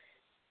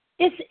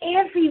 It's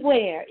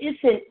everywhere. It's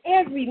in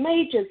every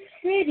major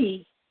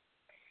city.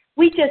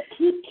 We just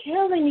keep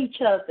killing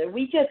each other.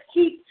 We just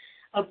keep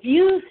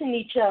abusing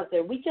each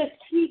other. We just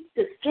keep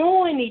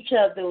destroying each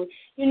other.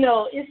 You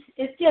know, it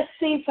just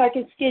seems like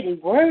it's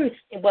getting worse.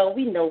 Well,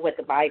 we know what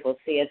the Bible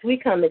says. We're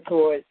coming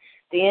towards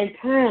the end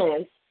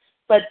times.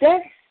 But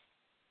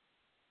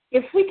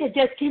if we could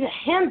just get a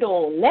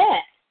handle on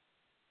that,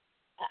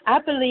 I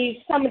believe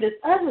some of this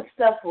other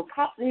stuff will,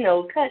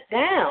 cut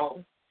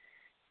down.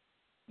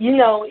 You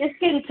know, it's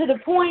getting to the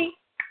point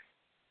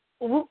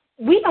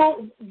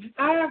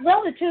our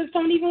relatives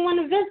don't even want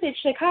to visit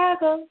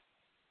Chicago.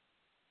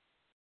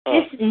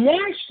 It's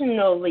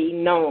nationally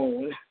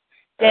known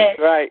that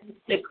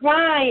the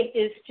crime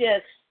is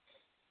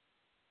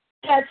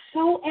that's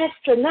so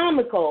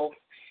astronomical.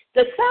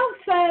 The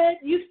South Side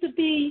used to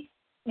be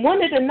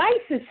one of the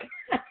nicest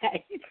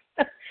sides.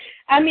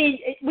 I mean,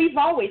 we've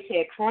always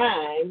had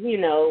crime, you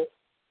know,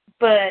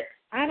 but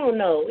I don't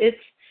know. It's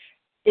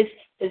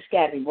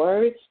gotten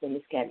worse and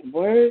it's gotten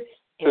worse.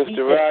 And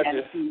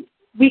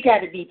we got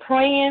to be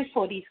praying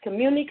for these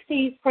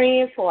communities,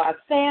 praying for our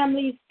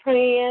families,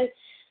 praying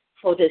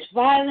for this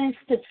violence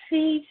to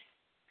cease.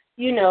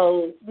 You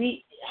know,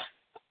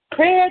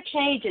 prayer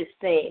changes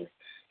things.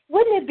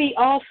 Wouldn't it be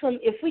awesome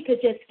if we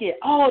could just get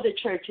all the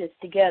churches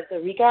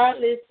together,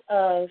 regardless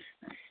of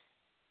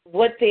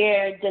what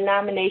their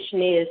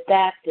denomination is,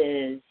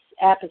 Baptist,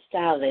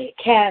 Apostolic,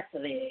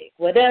 Catholic,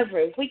 whatever.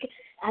 If we could,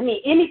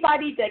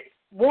 anybody that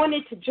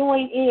wanted to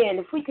join in,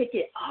 if we could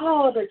get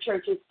all the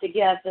churches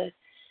together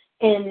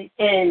and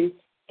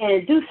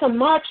do some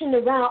marching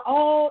around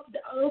all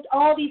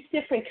these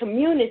different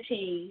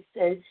communities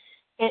and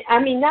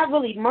not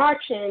really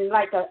marching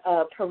like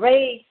a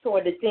parade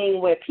sort of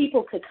thing where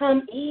people could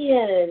come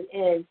in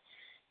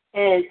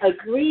and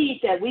agree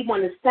that we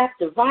want to stop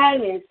the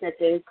violence, that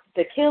the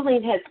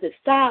killing has to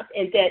stop,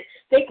 and that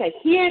they could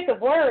hear the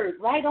word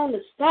right on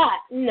the spot,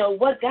 you know,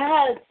 what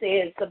God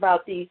says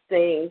about these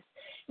things.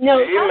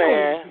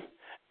 Amen.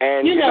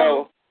 And, you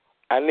know,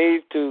 I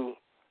need to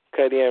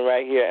cut in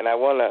right here, and I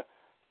want to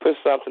put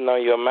something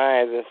on your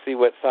minds and see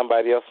what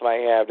somebody else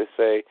might have to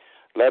say.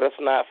 Let us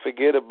not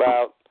forget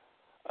about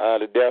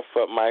the death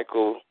of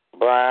Michael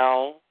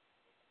Brown,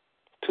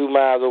 2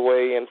 miles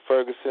away in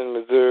Ferguson,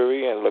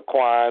 Missouri, and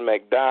Laquan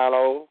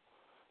McDonald,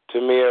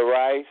 Tamir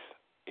Rice,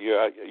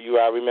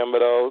 I remember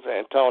those,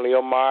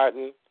 Antonio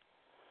Martin,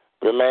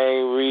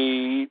 Remain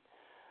Reed,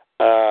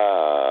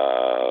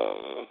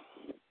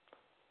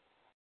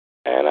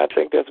 and I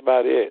think that's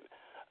about it.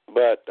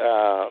 But,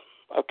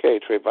 okay,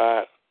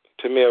 Trayvon,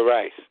 Tamir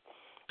Rice.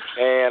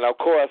 And, of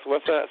course,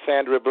 what's up,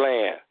 Sandra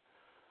Bland?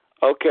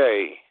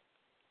 Okay.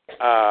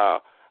 I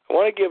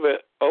want to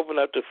open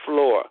up the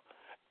floor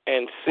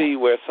and see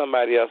where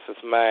somebody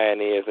else's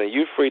mind is. And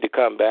you're free to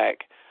come back,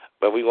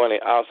 but we want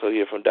to also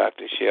hear from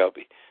Dr.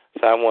 Shelby.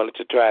 So I wanted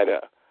to try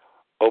to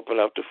open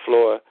up the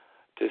floor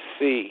to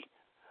see.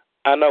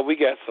 I know we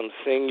got some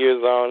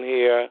singers on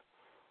here,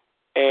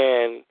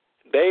 and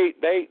they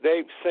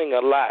sing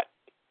a lot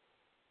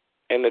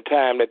in the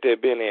time that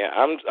they've been here.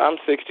 I'm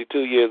 62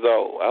 years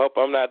old. I hope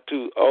I'm not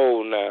too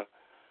old now.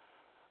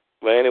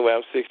 But anyway,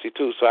 I'm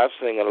 62, so I've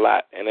sing a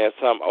lot, and there's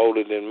some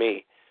older than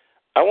me.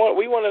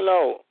 We want to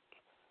know,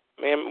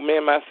 me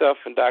and myself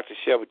and Dr.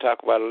 Shelby talk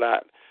about a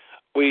lot.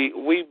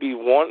 We be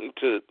wanting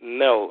to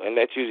know and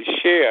let you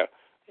share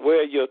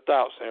where are your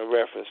thoughts in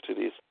reference to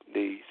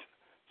these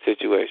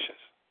situations.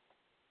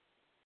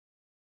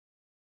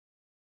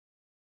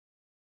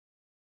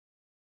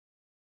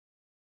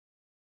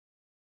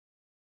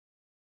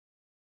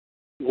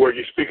 Were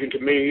you speaking to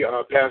me,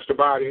 Pastor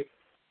Body?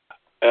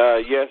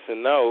 Yes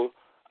and no.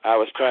 I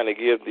was trying to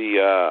give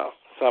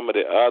some of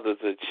the others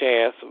a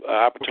chance,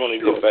 opportunity,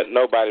 sure. But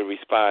nobody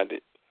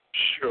responded.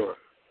 Sure.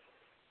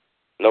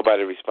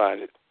 Nobody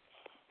responded.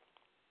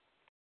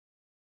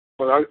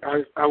 Well,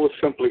 I would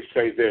simply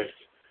say this,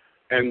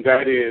 and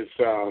that is,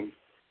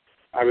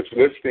 I was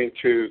listening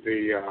to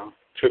the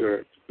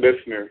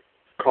listener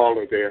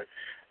caller there,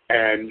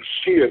 and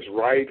she is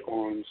right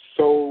on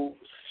so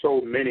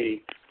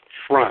many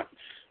fronts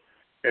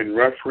in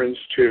reference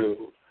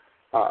to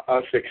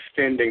us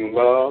extending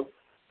love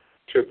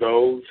to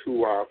those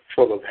who are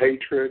full of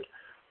hatred,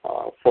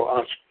 for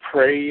us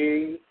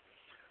praying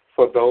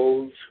for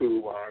those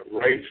who are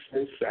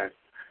racist.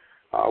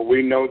 And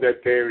we know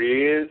that there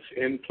is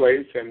in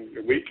place,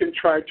 and we can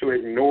try to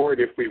ignore it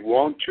if we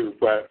want to,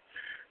 but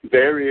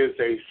there is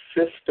a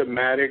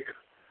systematic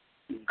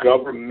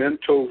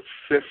governmental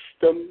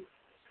system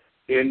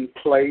in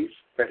place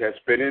that has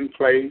been in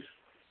place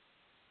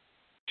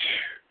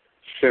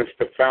since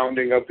the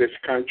founding of this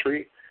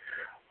country.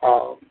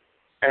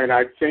 And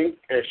I think,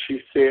 as she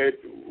said,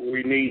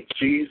 we need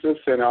Jesus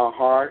in our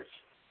hearts.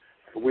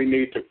 We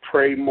need to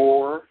pray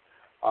more.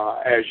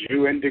 As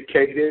you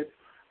indicated,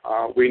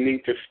 we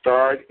need to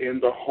start in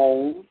the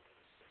home.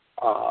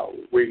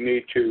 We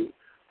need to,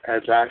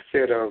 as I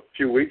said a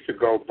few weeks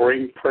ago,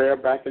 bring prayer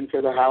back into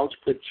the house,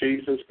 put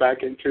Jesus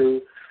back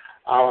into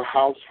our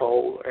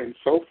household, and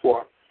so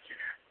forth.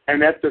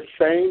 And at the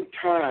same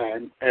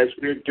time as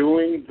we're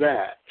doing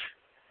that,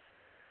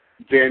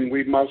 then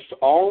we must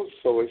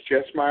also, it's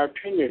just my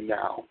opinion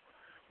now,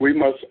 we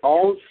must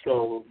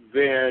also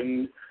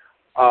then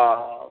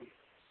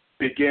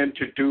begin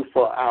to do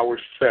for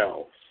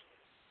ourselves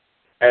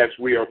as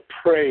we are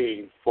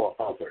praying for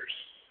others.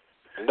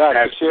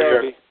 Dr.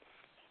 Shelby,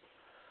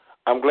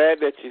 I'm glad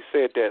that you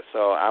said that,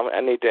 so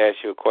I need to ask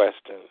you a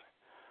question.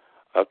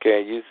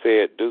 Okay, you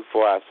said do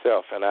for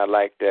ourselves, and I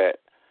like that.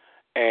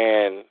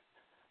 And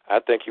I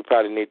think you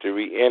probably need to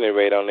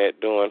reiterate on that,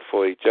 doing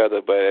for each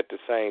other, but at the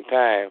same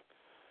time,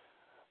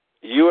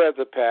 you as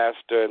a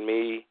pastor and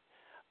me,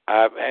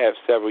 I have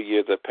several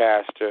years as a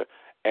pastor,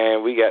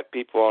 and we got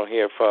people on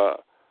here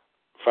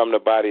from the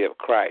body of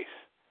Christ.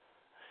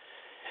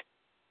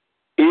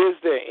 Is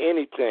there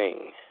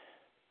anything,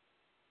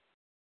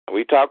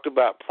 we talked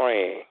about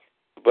praying,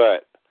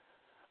 but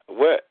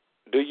what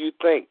do you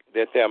think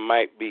that there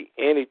might be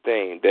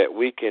anything that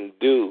we can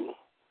do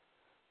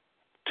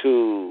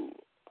to,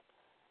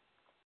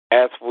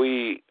 as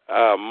we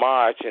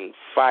march and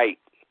fight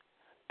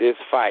this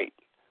fight,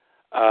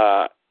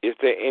 is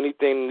there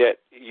anything that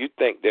you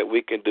think that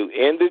we can do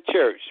in the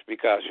church?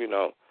 Because,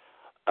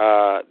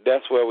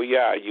 that's where we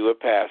are. You're a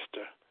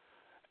pastor,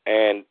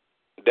 and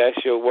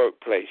that's your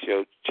workplace,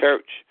 your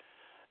church.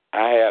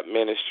 I have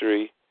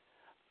ministry.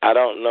 I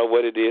don't know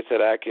what it is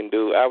that I can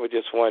do. I was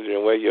just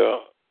wondering where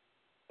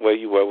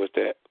you were with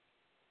that.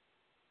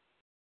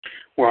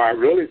 Well, I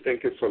really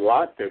think it's a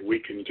lot that we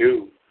can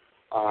do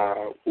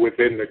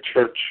within the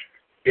church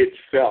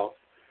itself.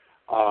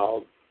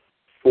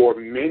 For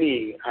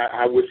many,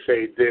 I would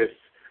say this,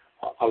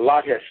 a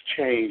lot has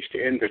changed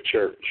in the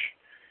church.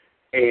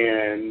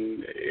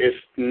 And it's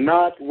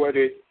not what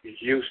it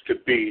used to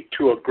be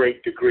to a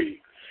great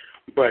degree.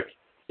 But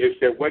is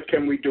that what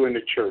can we do in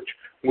the church?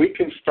 We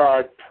can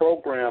start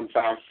programs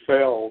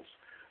ourselves,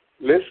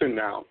 listen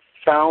now,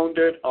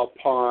 founded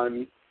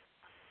upon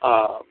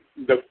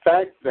the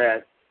fact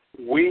that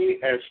we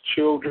as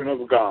children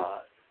of God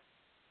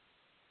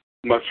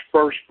must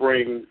first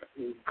bring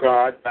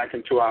God back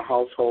into our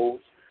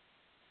households.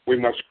 We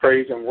must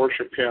praise and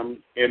worship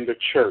Him in the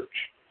church.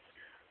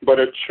 But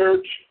a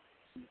church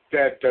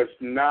that does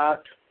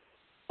not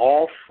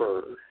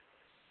offer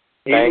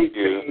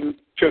anything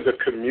to the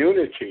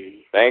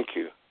community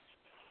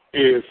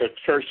is a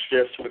church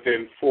just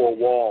within four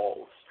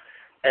walls.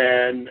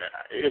 And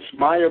it's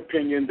my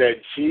opinion that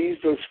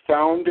Jesus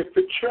founded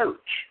the church.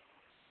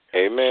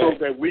 Amen.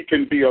 So that we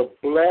can be a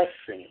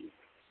blessing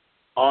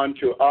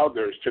unto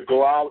others, to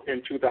go out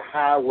into the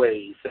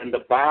highways and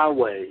the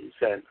byways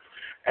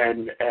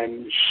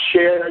and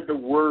share the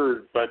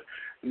word, but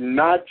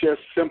not just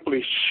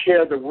simply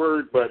share the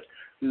word, but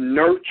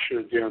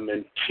nurture them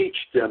and teach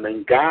them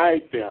and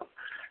guide them.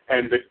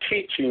 And the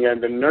teaching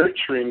and the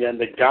nurturing and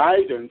the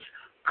guidance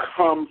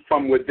come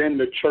from within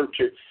the church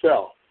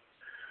itself.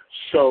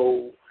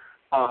 So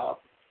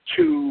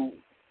to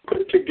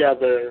put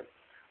together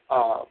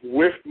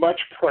with much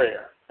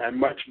prayer and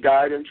much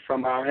guidance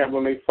from our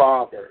Heavenly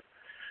Father,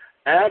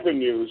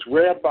 avenues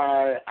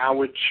whereby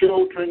our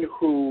children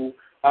who,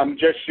 I'm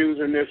just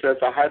using this as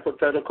a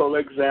hypothetical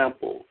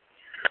example,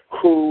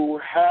 who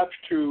have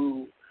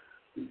to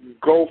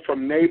go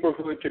from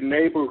neighborhood to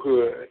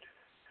neighborhood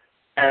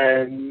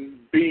and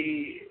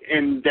be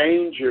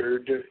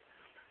endangered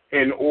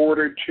in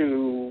order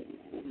to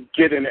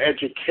get an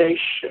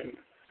education.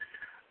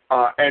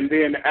 And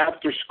then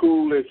after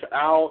school is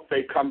out,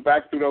 they come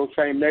back through those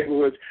same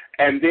neighborhoods,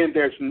 and then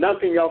there's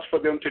nothing else for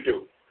them to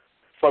do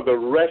for the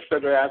rest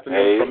of the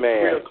afternoon. From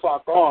 3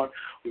 o'clock on.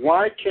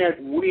 Why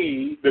can't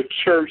we, the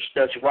church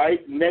that's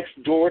right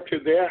next door to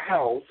their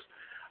house,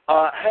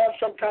 have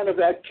some kind of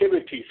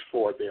activities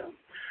for them,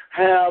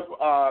 have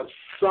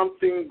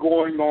something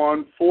going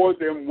on for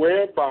them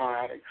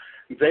whereby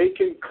they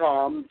can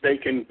come, they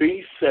can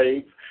be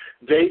safe,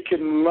 they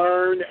can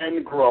learn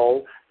and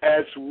grow,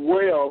 as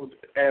well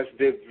as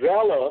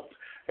develop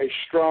a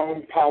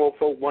strong,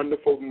 powerful,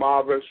 wonderful,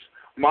 marvelous,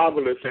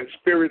 and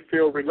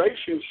spirit-filled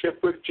relationship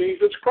with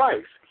Jesus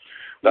Christ.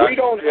 We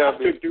don't have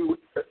to do,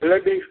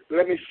 let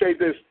me say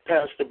this,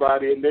 Pastor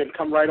Body, and then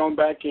come right on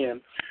back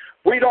in.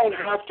 We don't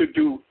have to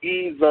do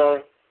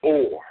either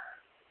or.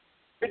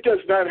 It does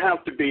not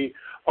have to be,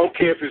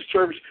 okay, if it's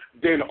church,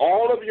 then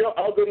all of your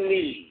other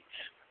needs,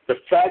 the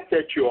fact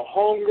that you're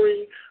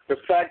hungry, the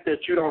fact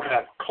that you don't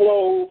have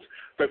clothes,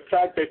 the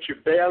fact that you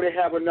barely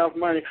have enough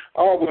money,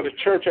 oh, well, the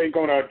church ain't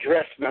going to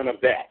address none of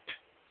that.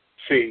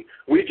 See,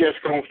 we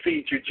just going to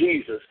feed you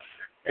Jesus.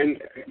 And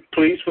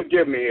please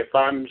forgive me if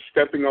I'm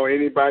stepping on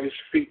anybody's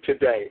feet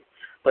today,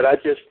 but I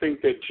just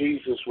think that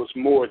Jesus was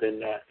more than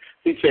that.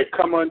 He said,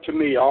 come unto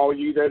me, all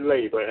you that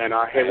labor and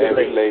are heavy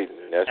laden,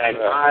 and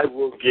I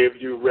will give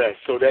you rest.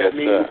 So that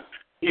means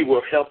He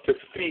will help to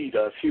feed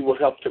us. He will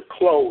help to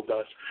clothe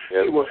us.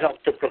 He will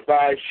help to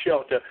provide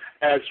shelter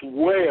as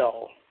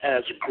well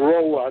as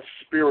grow us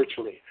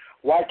spiritually.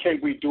 Why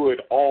can't we do it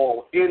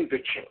all in the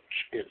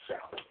church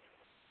itself?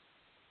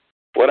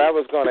 What I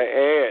was going to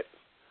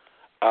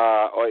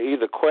or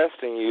either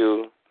question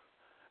you,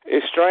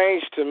 it's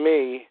strange to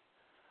me,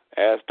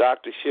 as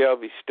Dr.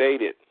 Shelby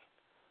stated,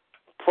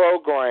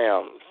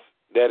 programs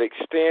that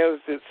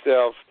extends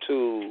itself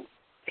to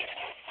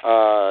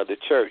the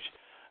church.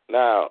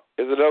 Now,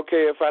 is it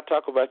okay if I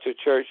talk about your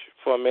church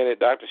for a minute,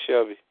 Dr.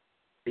 Shelby?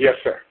 Yes,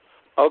 sir.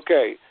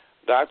 Okay.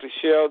 Dr.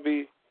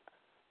 Shelby,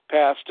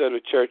 pastor of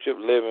the Church of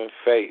Living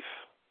Faith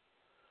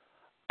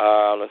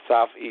on the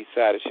southeast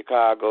side of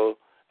Chicago,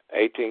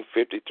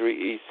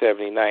 1853 East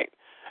 79th,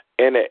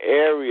 in an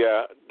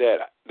area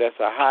that's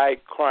a high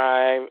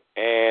crime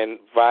and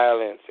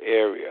violence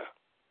area.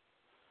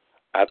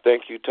 I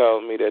think you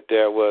told me that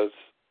there was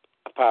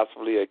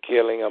possibly a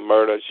killing, a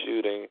murder,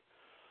 shooting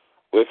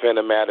within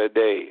a matter of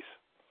days.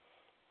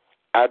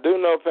 I do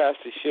know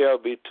Pastor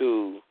Shelby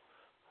to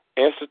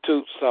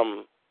institute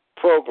some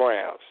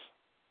programs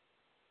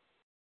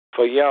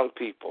for young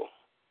people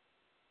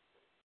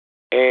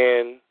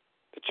in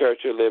the Church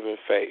of Living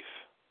Faith.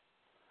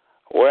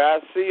 Where I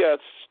see us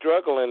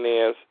struggling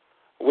is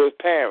with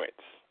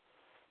parents.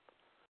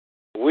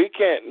 We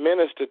can't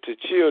minister to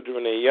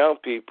children and young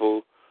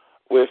people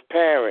with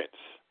parents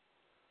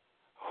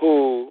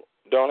who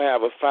don't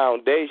have a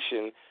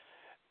foundation.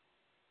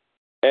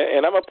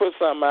 And I'm going to put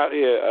something out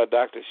here,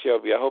 Dr.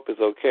 Shelby. I hope it's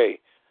okay.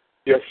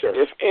 Yes, sir.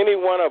 If any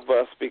one of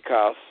us,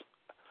 because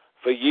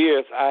for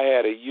years I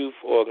had a youth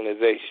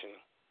organization,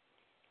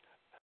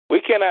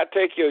 we cannot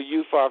take your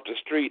youth off the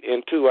street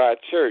into our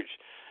church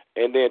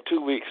and then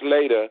 2 weeks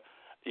later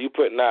you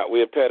putting out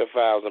we're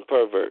pedophiles and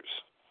perverts.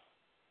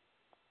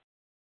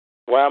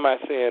 Why am I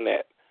saying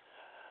that?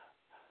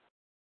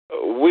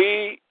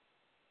 We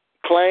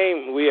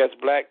claim we as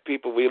black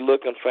people, we're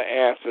looking for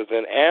answers,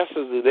 and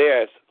answers are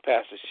there, as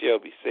Pastor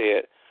Shelby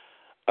said,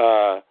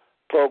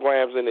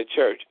 programs in the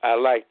church. I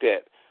like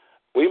that.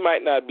 We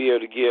might not be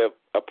able to give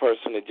a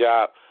person a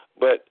job,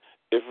 but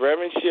if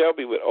Reverend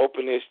Shelby would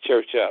open his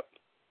church up,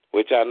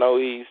 which I know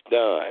he's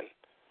done,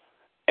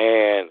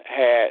 and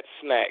had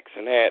snacks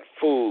and had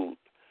food,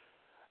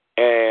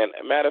 and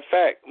matter of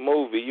fact,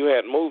 you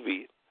had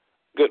movies,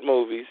 good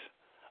movies,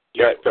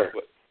 yes, sir.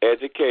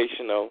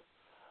 Educational.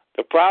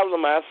 The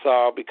problem I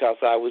saw, because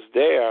I was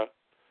there,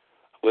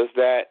 was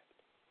that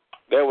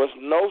there was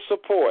no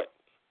support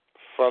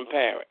from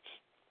parents.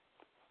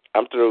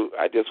 I'm through.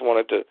 I just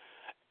wanted to,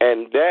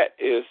 and that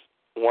is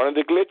one of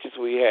the glitches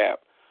we have.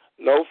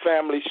 No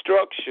family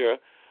structure.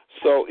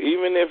 So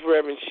even if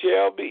Reverend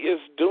Shelby is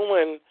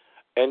doing,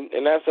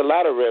 and that's a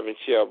lot of Reverend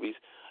Shelbys,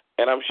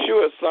 and I'm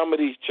sure some of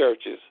these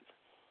churches,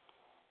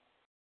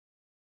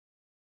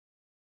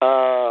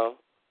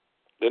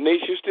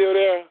 Denise, you still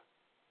there?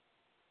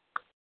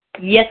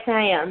 Yes,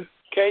 I am.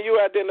 Can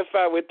you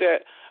identify with that?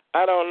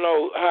 I don't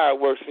know how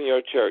it works in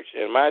your church.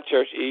 In my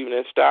church,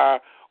 Evening Star,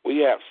 we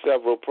have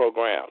several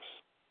programs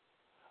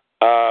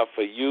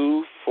for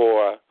youth,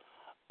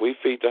 we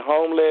feed the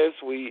homeless.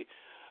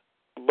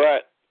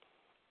 But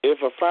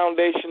if a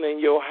foundation in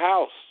your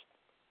house,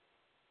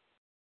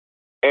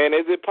 and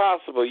is it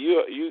possible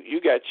you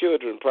got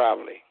children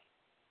probably?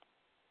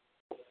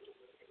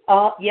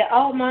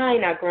 All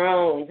mine are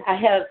grown. I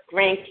have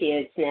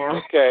grandkids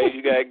now. Okay,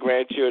 you got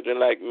grandchildren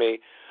like me.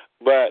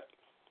 But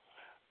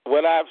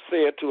what I've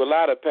said to a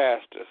lot of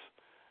pastors,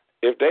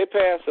 if they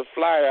pass a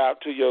flyer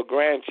out to your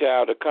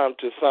grandchild to come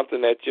to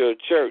something at your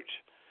church,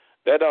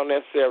 that don't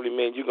necessarily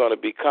mean you're going to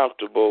be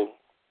comfortable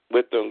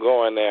with them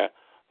going there.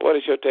 What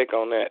is your take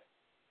on that?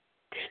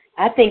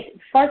 I think,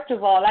 first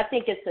of all,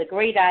 it's a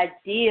great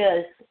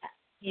idea,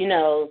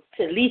 to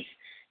at least,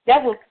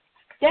 that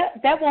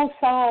won't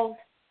solve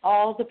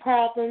all the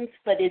problems,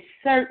 but it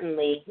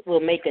certainly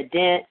will make a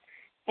dent.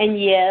 And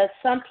yes,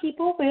 some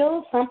people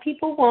will, some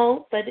people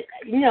won't, but,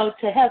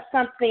 to have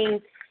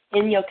something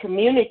in your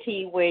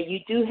community where you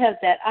do have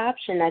that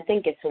option, I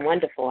think it's a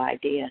wonderful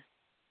idea.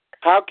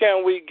 How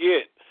can we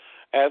get,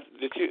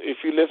 if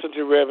you listen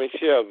to Reverend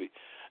Shelby,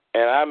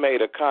 and I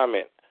made a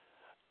comment,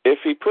 if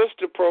he puts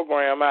the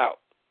program out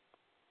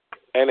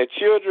and the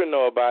children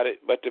know about it,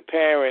 but the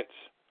parents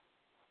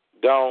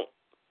don't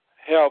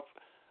help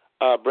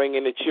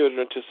bringing the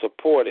children to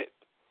support it,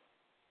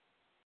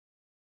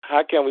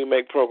 how can we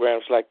make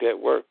programs like that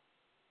work?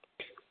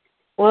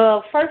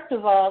 Well, first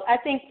of all, I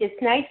think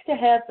it's nice to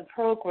have the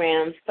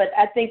programs, but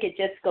I think it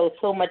just goes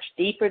so much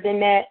deeper than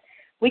that.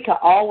 We can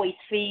always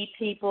feed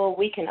people.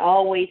 We can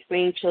always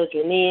bring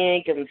children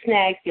in, give them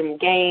snacks, give them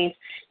games,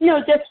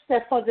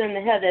 just for them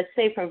to have that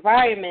safe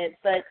environment.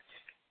 But,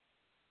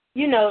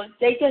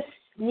 they just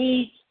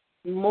need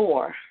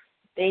more.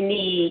 They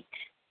need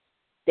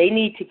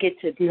to get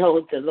to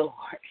know the Lord.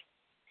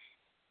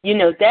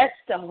 That's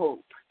the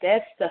hope.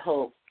 That's the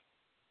hope.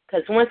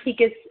 Because once he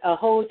gets a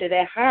hold of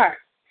that heart,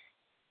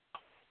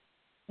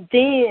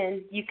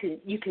 then you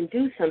can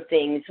do some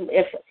things.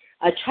 If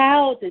a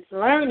child is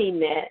learning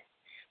that,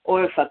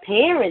 or if a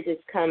parent is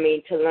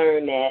coming to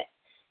learn that,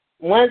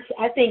 once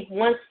they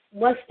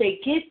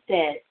get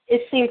that,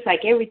 it seems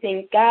like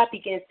God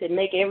begins to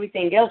make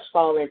everything else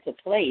fall into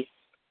place.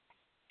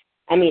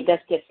 I mean,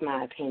 that's just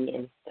my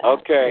opinion.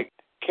 Okay.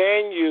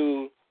 Can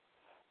you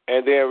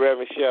And then,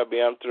 Reverend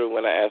Shelby, I'm through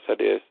when I answer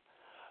this.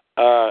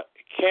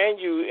 Can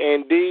you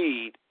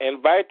indeed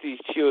invite these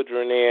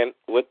children in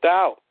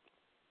without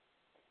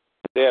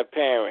their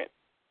parent?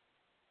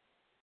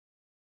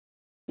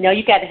 No,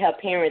 you got to have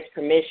parents'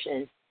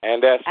 permission.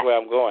 And that's where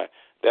I'm going.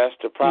 That's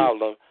the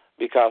problem,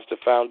 because the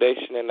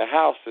foundation in the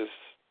house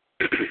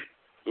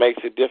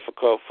makes it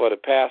difficult for the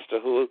pastor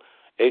who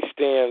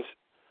extends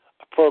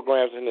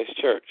programs in his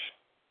church.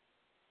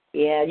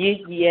 Yeah,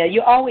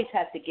 you always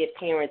have to get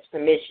parents'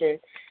 permission.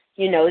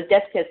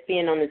 That's just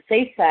being on the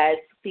safe side,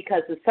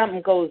 because if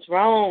something goes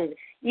wrong,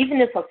 even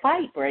if a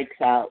fight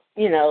breaks out,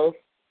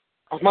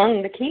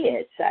 among the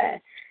kids,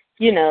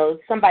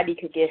 somebody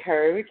could get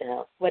hurt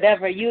or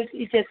whatever. You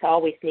just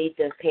always need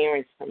the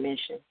parents'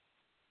 permission.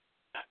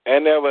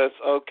 And that was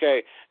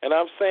okay. And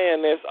I'm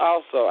saying this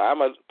also. I'm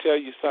going to tell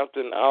you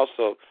something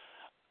also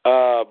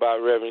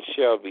about Reverend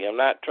Shelby.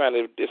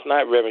 It's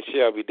not Reverend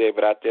Shelby Day,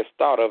 but I just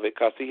thought of it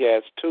because he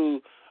has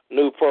 2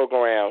 new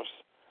programs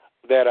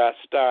that are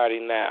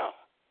starting now.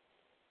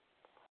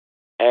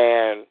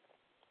 And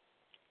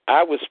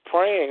I was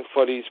praying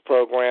for these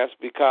programs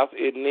because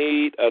it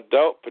need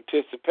adult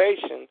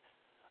participation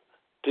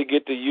to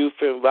get the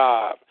youth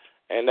involved.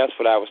 And that's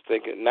what I was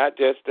thinking. Not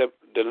just the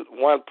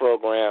one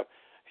program.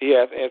 He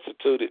has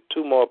instituted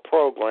 2 more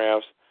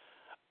programs.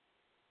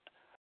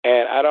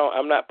 And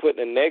I'm not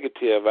putting a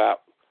negative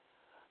out,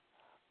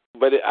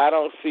 but I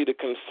don't see the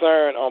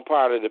concern on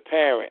part of the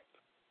parent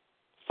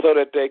so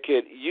that they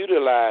could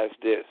utilize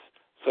this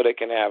so they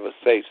can have a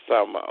safe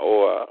summer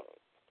or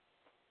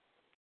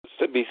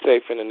to be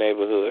safe in the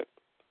neighborhood.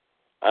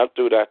 I'm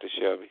through, Dr.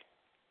 Shelby.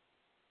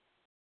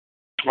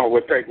 Well,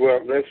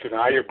 listen,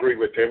 I agree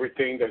with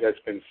everything that has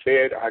been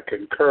said. I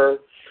concur.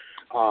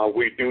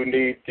 We do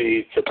need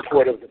the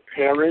support of the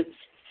parents,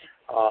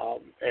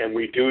 and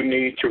we do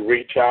need to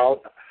reach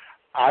out.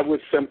 I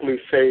would simply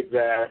say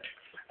that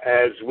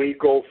as we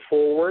go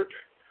forward,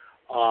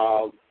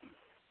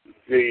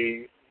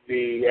 the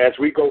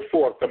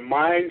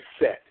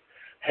mindset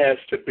has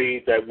to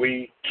be that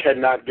we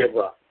cannot give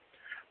up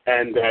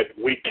and that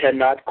we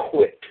cannot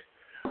quit.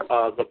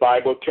 The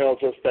Bible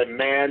tells us that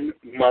man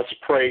must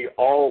pray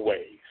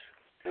always,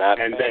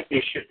 and that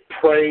he should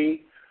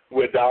pray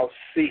without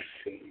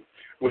ceasing,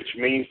 which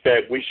means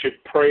that we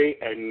should pray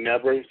and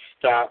never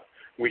stop.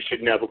 We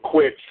should never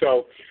quit.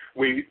 So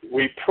we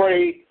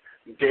pray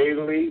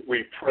daily,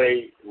 we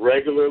pray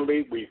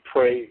regularly, we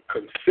pray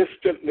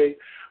consistently.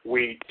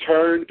 We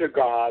turn to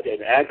God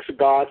and ask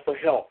God for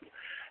help.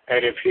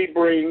 And if he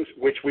brings,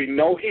 which we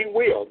know he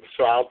will,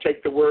 so I'll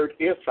take the word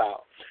if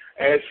out,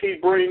 as he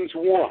brings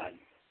one,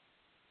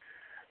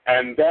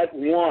 and that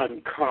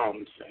one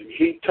comes and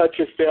he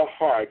touches their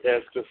heart,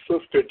 as the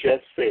sister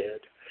just said,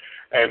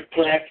 and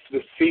plants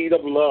the seed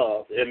of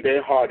love in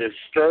their heart and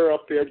stir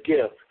up their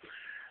gift,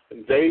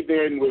 they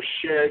then will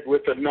share it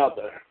with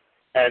another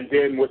and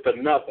then with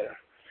another.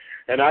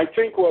 And I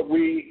think where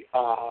we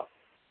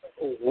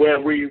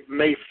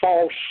may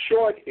fall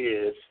short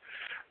is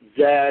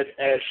that,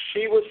 as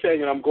she was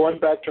saying, and I'm going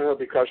back to her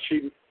because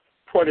she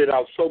pointed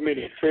out so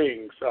many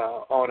things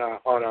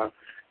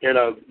in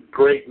a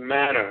great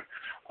manner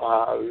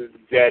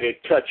that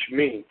it touched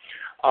me.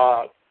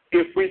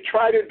 If we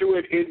try to do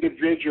it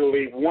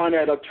individually, one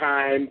at a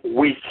time,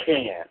 we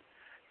can.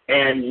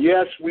 And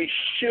yes, we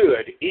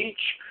should. Each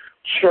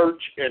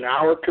church in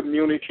our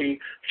community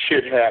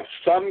should have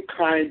some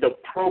kind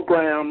of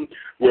program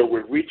where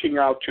we're reaching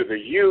out to the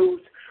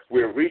youth,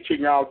 we're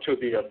reaching out to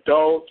the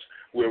adults,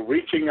 we're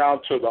reaching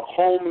out to the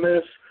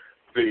homeless,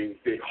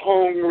 the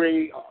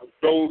hungry,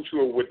 those who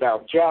are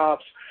without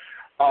jobs.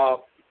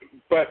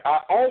 But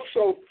I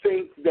also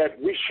think that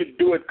we should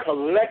do it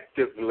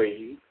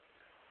collectively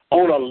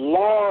on a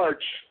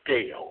large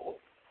scale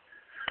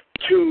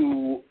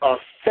to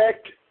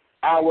affect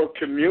our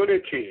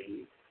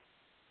community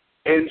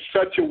in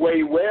such a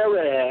way,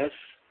 whereas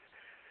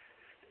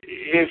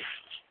it's,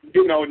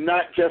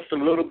 not just a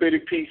little bitty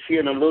piece here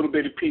and a little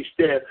bitty piece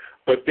there,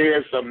 but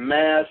there's a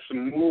mass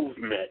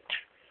movement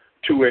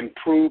to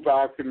improve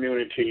our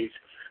communities,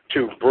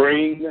 to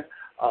bring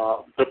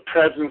the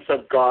presence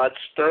of God,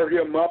 stir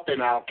him up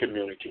in our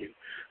community,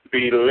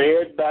 be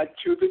led back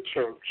to the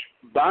church,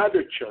 by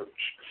the church,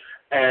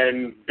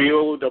 and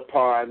build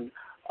upon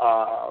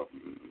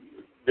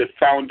the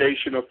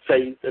foundation of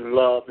faith and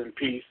love and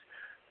peace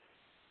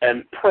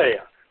and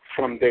prayer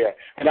from there.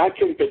 And I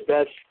think that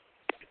that's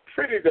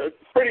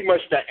pretty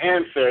much the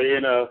answer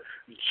in a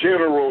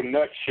general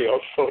nutshell,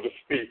 so to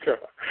speak,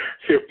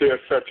 if there's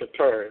such a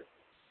term.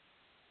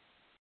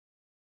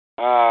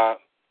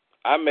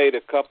 I made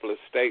a couple of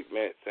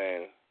statements,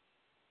 and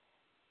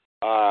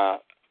I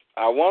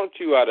want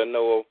you all to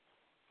know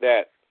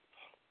that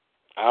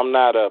I'm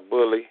not a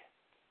bully,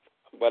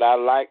 but I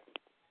like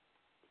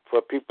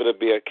for people to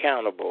be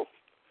accountable.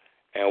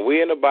 And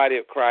we in the body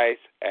of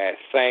Christ, as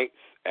saints,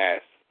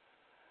 as,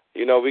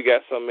 we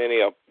got so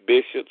many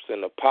bishops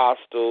and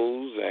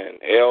apostles and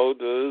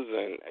elders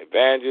and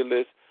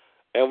evangelists,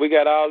 and we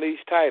got all these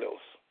titles.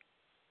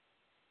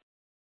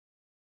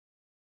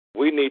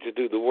 We need to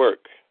do the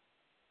work.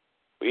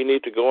 We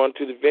need to go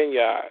into the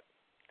vineyard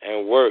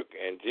and work.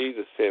 And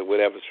Jesus said,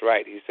 whatever's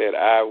right. He said,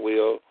 I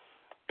will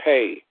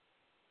pay.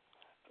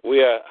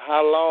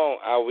 How long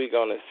are we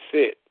going to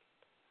sit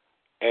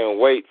and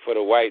wait for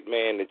the white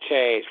man to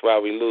change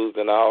while we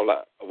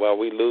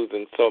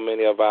losing so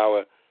many of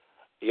our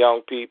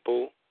young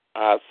people,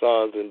 our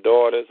sons and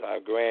daughters, our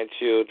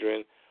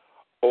grandchildren?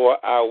 Or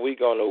are we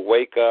going to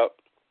wake up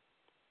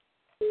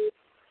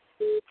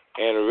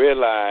and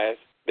realize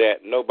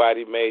that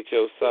nobody made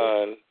your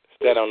son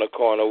stand on the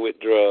corner with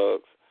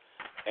drugs?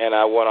 And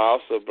I want to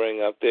also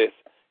bring up this.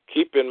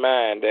 Keep in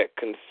mind that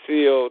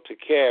concealed to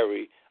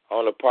carry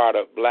on the part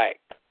of black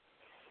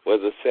was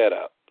a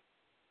setup.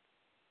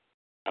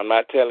 I'm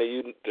not telling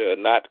you to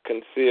not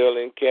conceal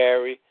and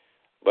carry,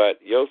 but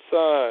your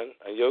son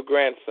and your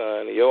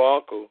grandson and your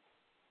uncle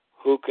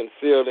who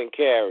concealed and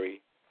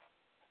carry,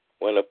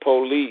 when the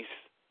police,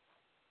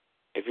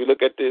 if you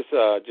look at this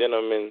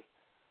gentleman,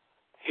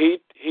 he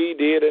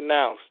did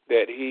announce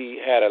that he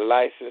had a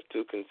license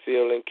to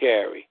conceal and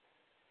carry.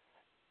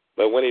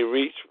 But when he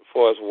reached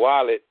for his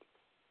wallet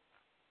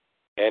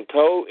and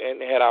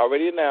had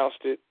already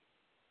announced it,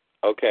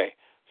 okay.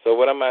 So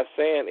what am I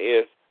saying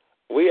is,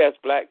 we as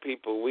black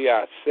people, we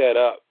are set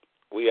up,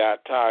 we are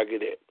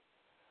targeted.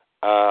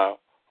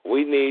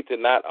 We need to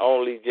not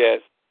only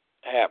just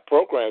have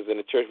programs in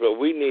the church, but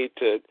we need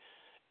to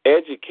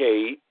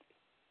educate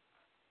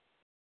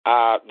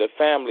the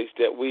families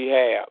that we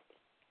have,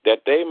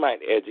 that they might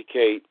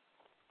educate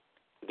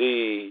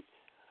the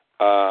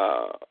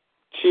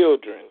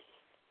children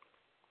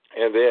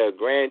and their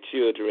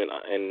grandchildren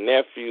and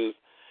nephews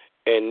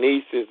and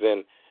nieces,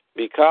 and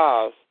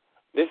because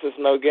this is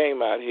no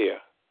game out here.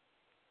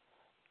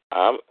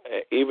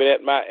 Even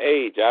at my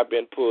age, I've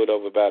been pulled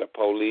over by the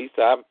police.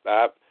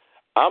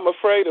 I'm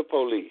afraid of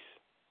police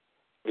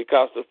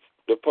because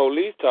the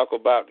police talk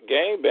about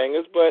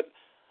gangbangers, but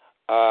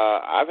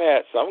I've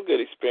had some good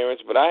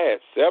experience, but I had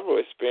several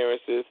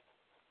experiences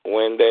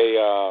when they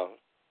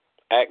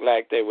act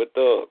like they were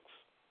thugs.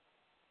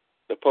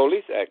 The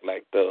police act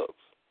like thugs,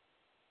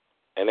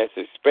 and that's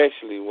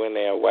especially when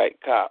they are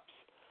white cops.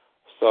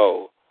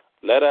 So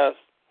let us,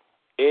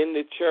 in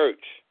the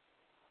church,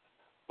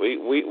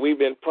 we've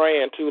been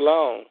praying too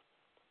long,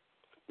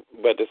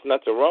 but there's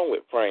nothing wrong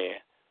with praying.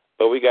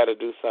 But we got to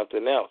do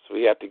something else.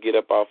 We have to get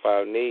up off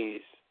our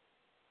knees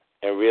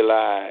and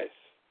realize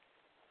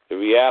the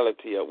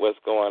reality of what's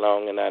going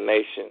on in our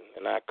nation,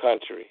 in our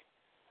country,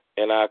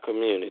 in our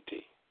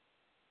community,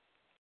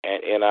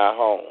 and in our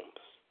homes.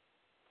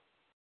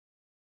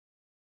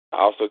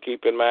 Also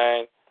keep in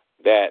mind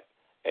that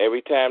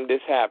every time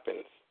this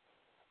happens,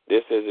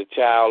 this is a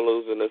child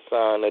losing a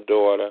son, a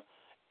daughter,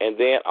 and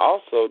then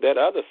also that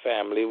other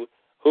family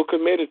who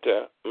committed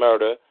the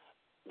murder,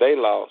 they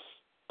lost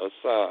a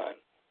son,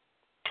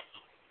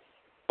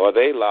 or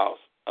they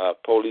lost a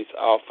police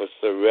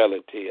officer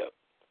relative.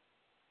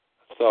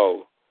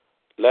 So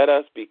let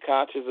us be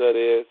conscious of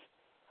this,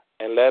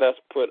 and let us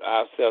put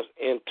ourselves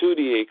into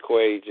the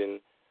equation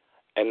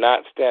and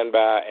not stand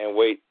by and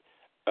wait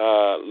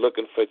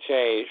looking for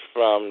change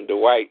from the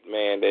white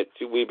man that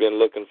we've been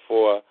looking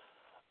for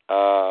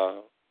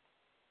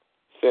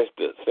since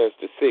the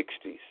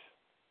 60s.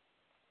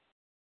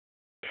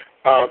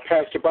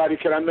 Pastor Body,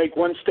 can I make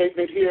one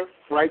statement here,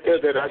 right there,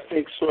 that I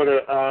think sort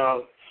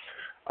of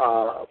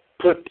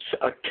puts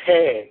a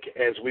tag,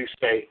 as we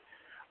say,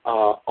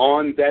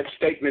 on that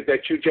statement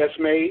that you just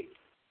made?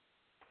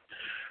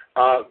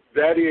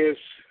 That is,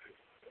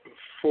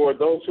 for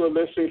those who are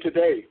listening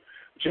today,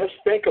 just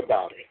think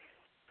about it.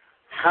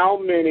 How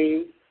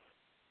many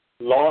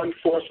law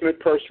enforcement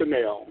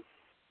personnel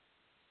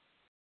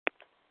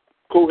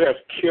who have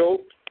killed,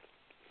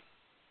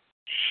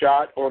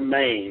 shot, or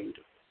maimed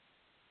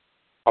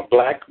a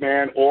black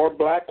man or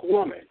black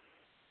woman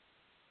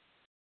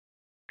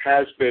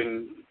has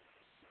been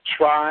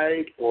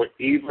tried or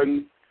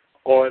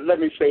let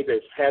me say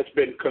this, has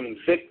been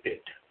convicted?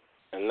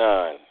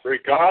 None.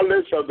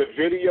 Regardless of the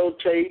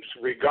videotapes,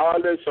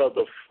 regardless of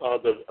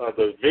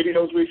the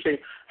videos we've seen,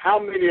 how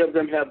many of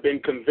them have been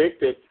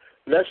convicted?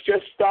 Let's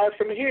just start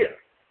from here,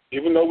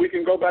 even though we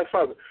can go back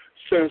further.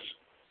 Since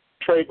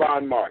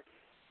Trayvon Martin,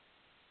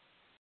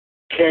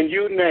 can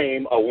you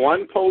name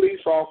one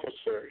police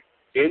officer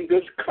in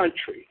this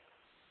country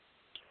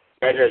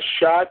that has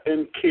shot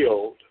and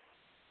killed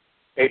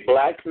a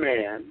black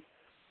man,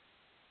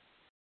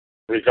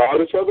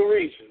 regardless of the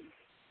reason,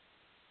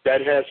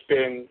 that has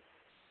been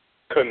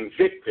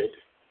convicted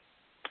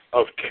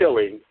of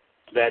killing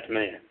that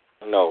man?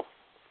 No.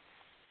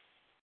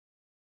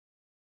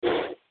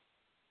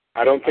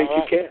 I don't think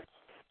you can.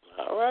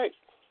 All right.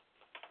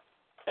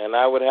 And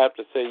I would have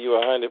to say you're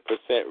 100%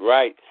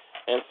 right.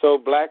 And so,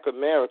 Black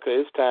America,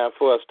 it's time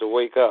for us to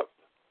wake up.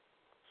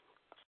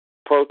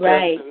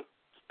 Protesting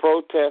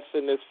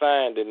is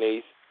fine,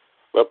 Denise,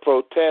 but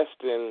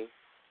protesting,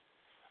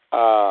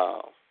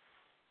 a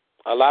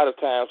lot of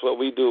times what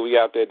we do, we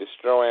out there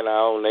destroying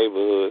our own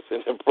neighborhoods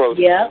in the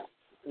protest.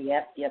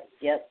 Yep.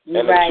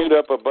 And they shoot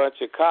up a bunch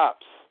of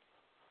cops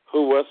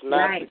who was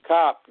not the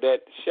cop that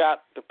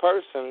shot the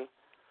person,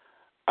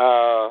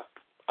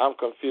 I'm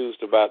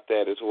confused about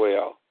that as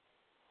well.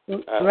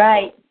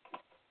 Right.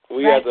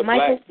 We right. as a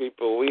black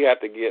people, we have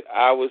to get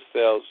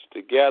ourselves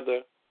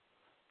together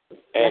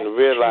and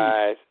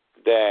realize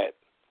that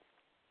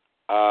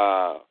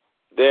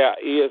there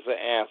is an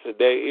answer.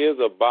 There is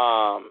a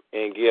balm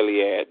in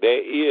Gilead.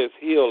 There is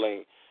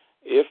healing.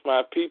 If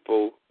my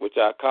people, which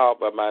I call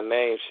by my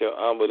name, shall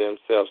humble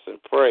themselves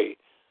and pray,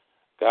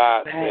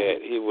 God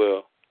said He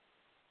will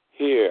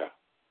hear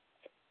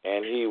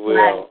and He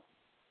will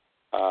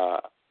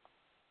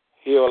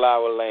heal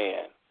our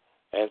land.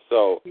 And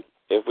so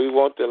if we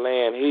want the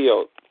land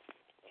healed,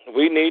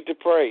 we need to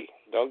pray.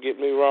 Don't get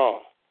me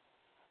wrong.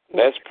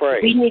 Let's pray.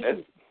 We need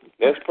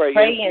let's pray.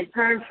 Pray and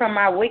turn from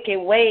our wicked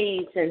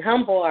ways and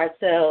humble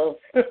ourselves.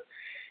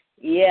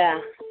 Yeah,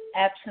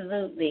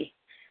 absolutely.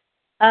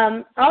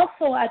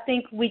 Also, I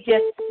think we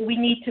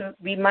need to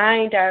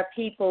remind our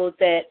people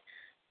that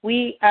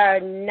we are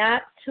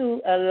not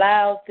to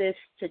allow this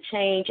to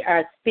change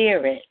our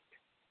spirit.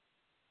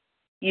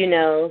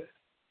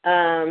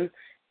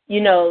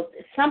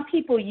 Some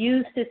people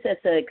use this as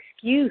an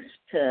excuse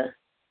to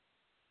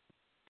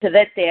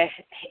let their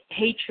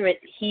hatred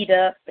heat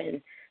up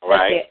and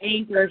let their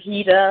anger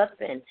heat up,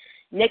 and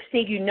next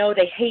thing you know,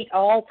 they hate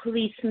all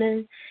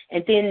policemen,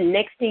 and then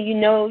next thing you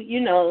know,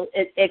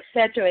 et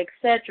cetera, et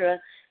cetera.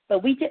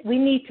 But we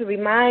need to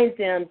remind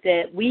them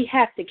that we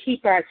have to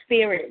keep our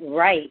spirit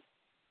right.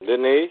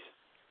 Denise,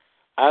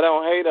 I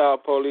don't hate all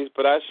police,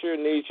 but I sure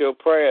need your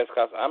prayers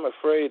because I'm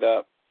afraid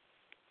of.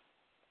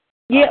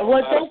 Yeah,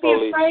 well, don't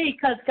be afraid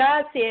because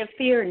God said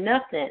fear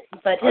nothing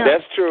but Him.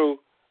 That's true,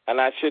 and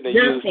I shouldn't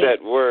have used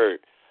that word,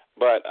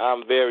 but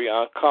I'm very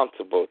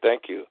uncomfortable.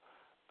 Thank you.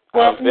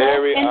 Well, I'm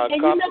very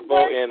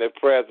uncomfortable in the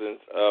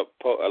presence of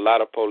a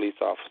lot of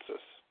police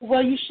officers.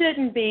 Well, you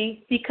shouldn't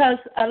be because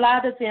a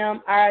lot of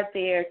them are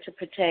there to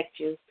protect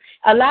you.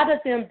 A lot of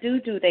them do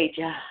their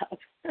job.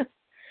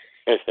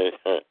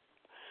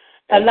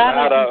 A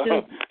lot of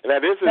them do. Now,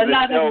 this is a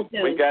joke.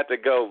 We got to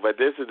go, but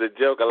this is a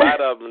joke. A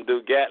lot of them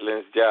do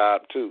Gatlin's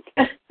job, too.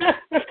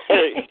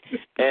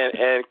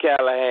 and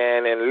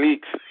Callahan and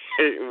Leaks.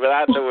 But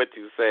I know what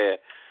you said.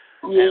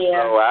 Yeah. And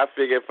so I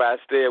figure if I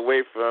stay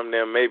away from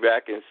them, maybe I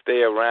can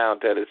stay around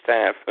till it's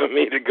time for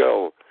me to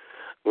go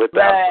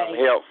without some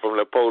help from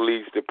the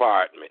police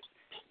department.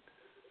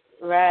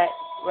 Right.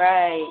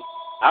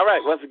 All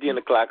right, once again,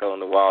 the clock on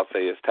the wall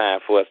says it's time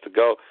for us to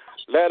go.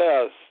 Let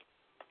us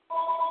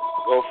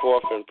go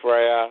forth in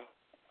prayer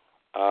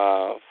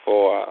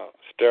for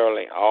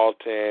Sterling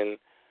Alton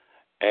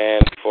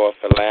and for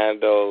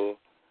Philando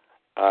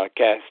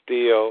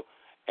Castillo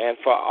and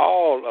for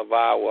all of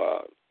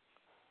our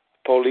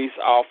police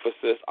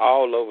officers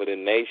all over the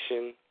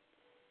nation,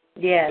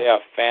 their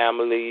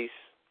families.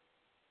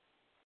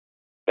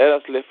 Let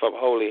us lift up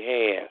holy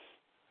hands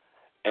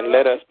and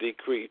let us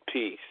decree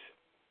peace.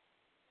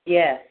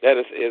 Yes. Let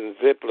us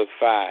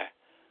exemplify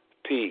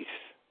peace.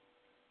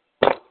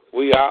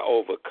 We are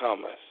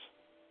overcomers.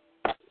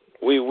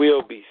 We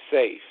will be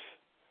safe.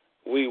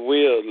 We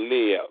will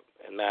live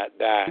and not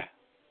die.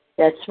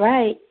 That's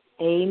right.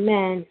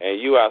 Amen. And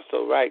you are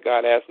so right.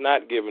 God has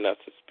not given us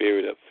a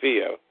spirit of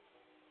fear,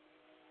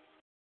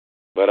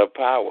 but of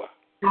power.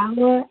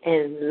 Power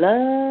and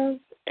love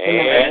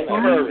and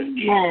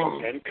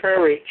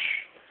courage.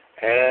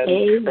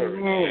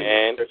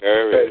 And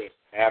courage.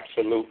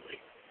 Absolutely.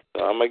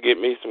 So I'm going to get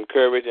me some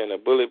courage and a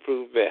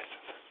bulletproof vest.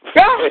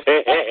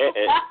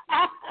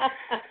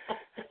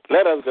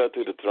 Let us go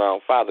to the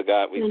throne. Father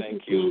God, we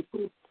thank you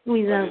for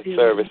this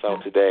service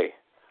on today.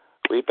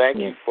 We thank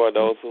you for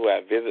those who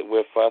have visited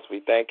with us.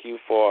 We thank you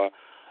for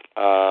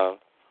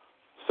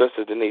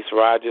Sister Denise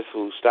Rogers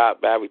who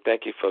stopped by. We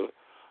thank you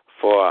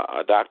for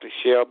Dr.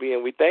 Shelby,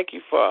 and we thank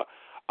you for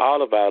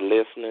all of our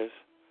listeners.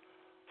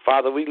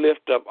 Father, we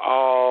lift up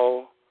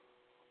all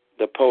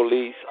the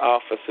police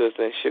officers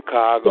in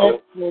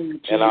Chicago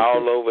and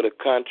all over the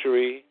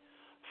country.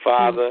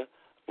 Father,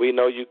 we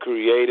know you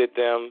created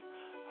them.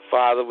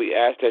 Father, we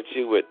ask that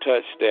you would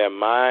touch their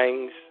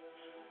minds,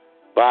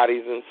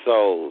 bodies, and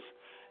souls.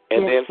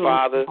 And then,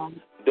 Father,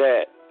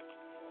 that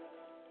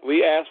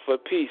we ask for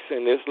peace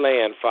in this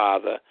land,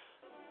 Father,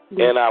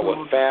 in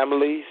our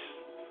families,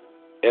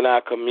 in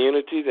our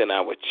communities, in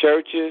our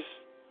churches.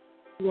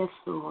 Yes,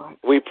 Lord.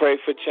 We pray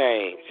for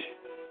change.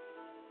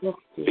 Yes,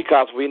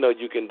 because we know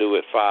you can do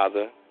it,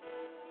 Father.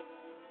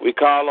 We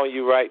call on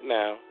you right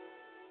now.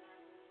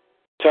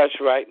 Touch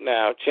right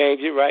now. Change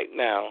it right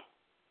now.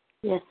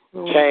 Yes,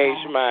 Lord.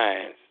 Change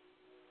minds.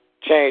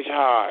 Change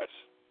hearts.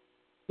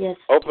 Yes.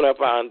 Open up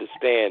our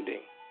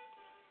understanding.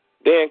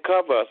 Then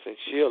cover us and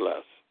shield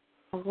us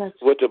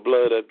with the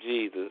blood of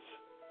Jesus.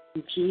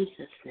 In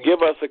Jesus' name.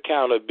 Give us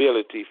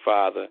accountability,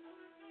 Father.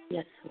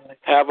 Yes, Lord.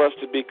 Have us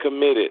to be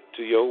committed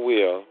to your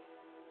will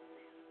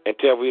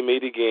until we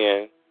meet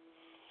again.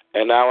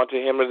 And now unto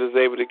him that is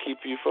able to keep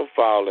you from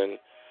falling,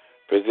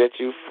 present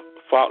you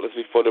faultless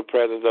before the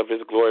presence of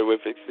his glory with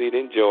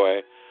exceeding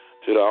joy.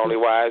 To the only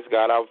wise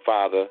God our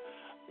Father,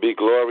 be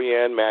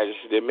glory and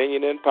majesty,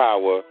 dominion and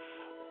power,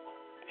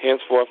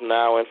 henceforth,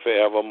 now, and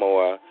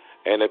forevermore.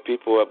 And the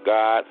people of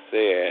God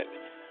said,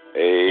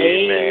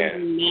 Amen.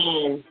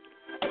 Amen.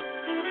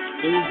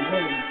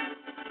 Amen.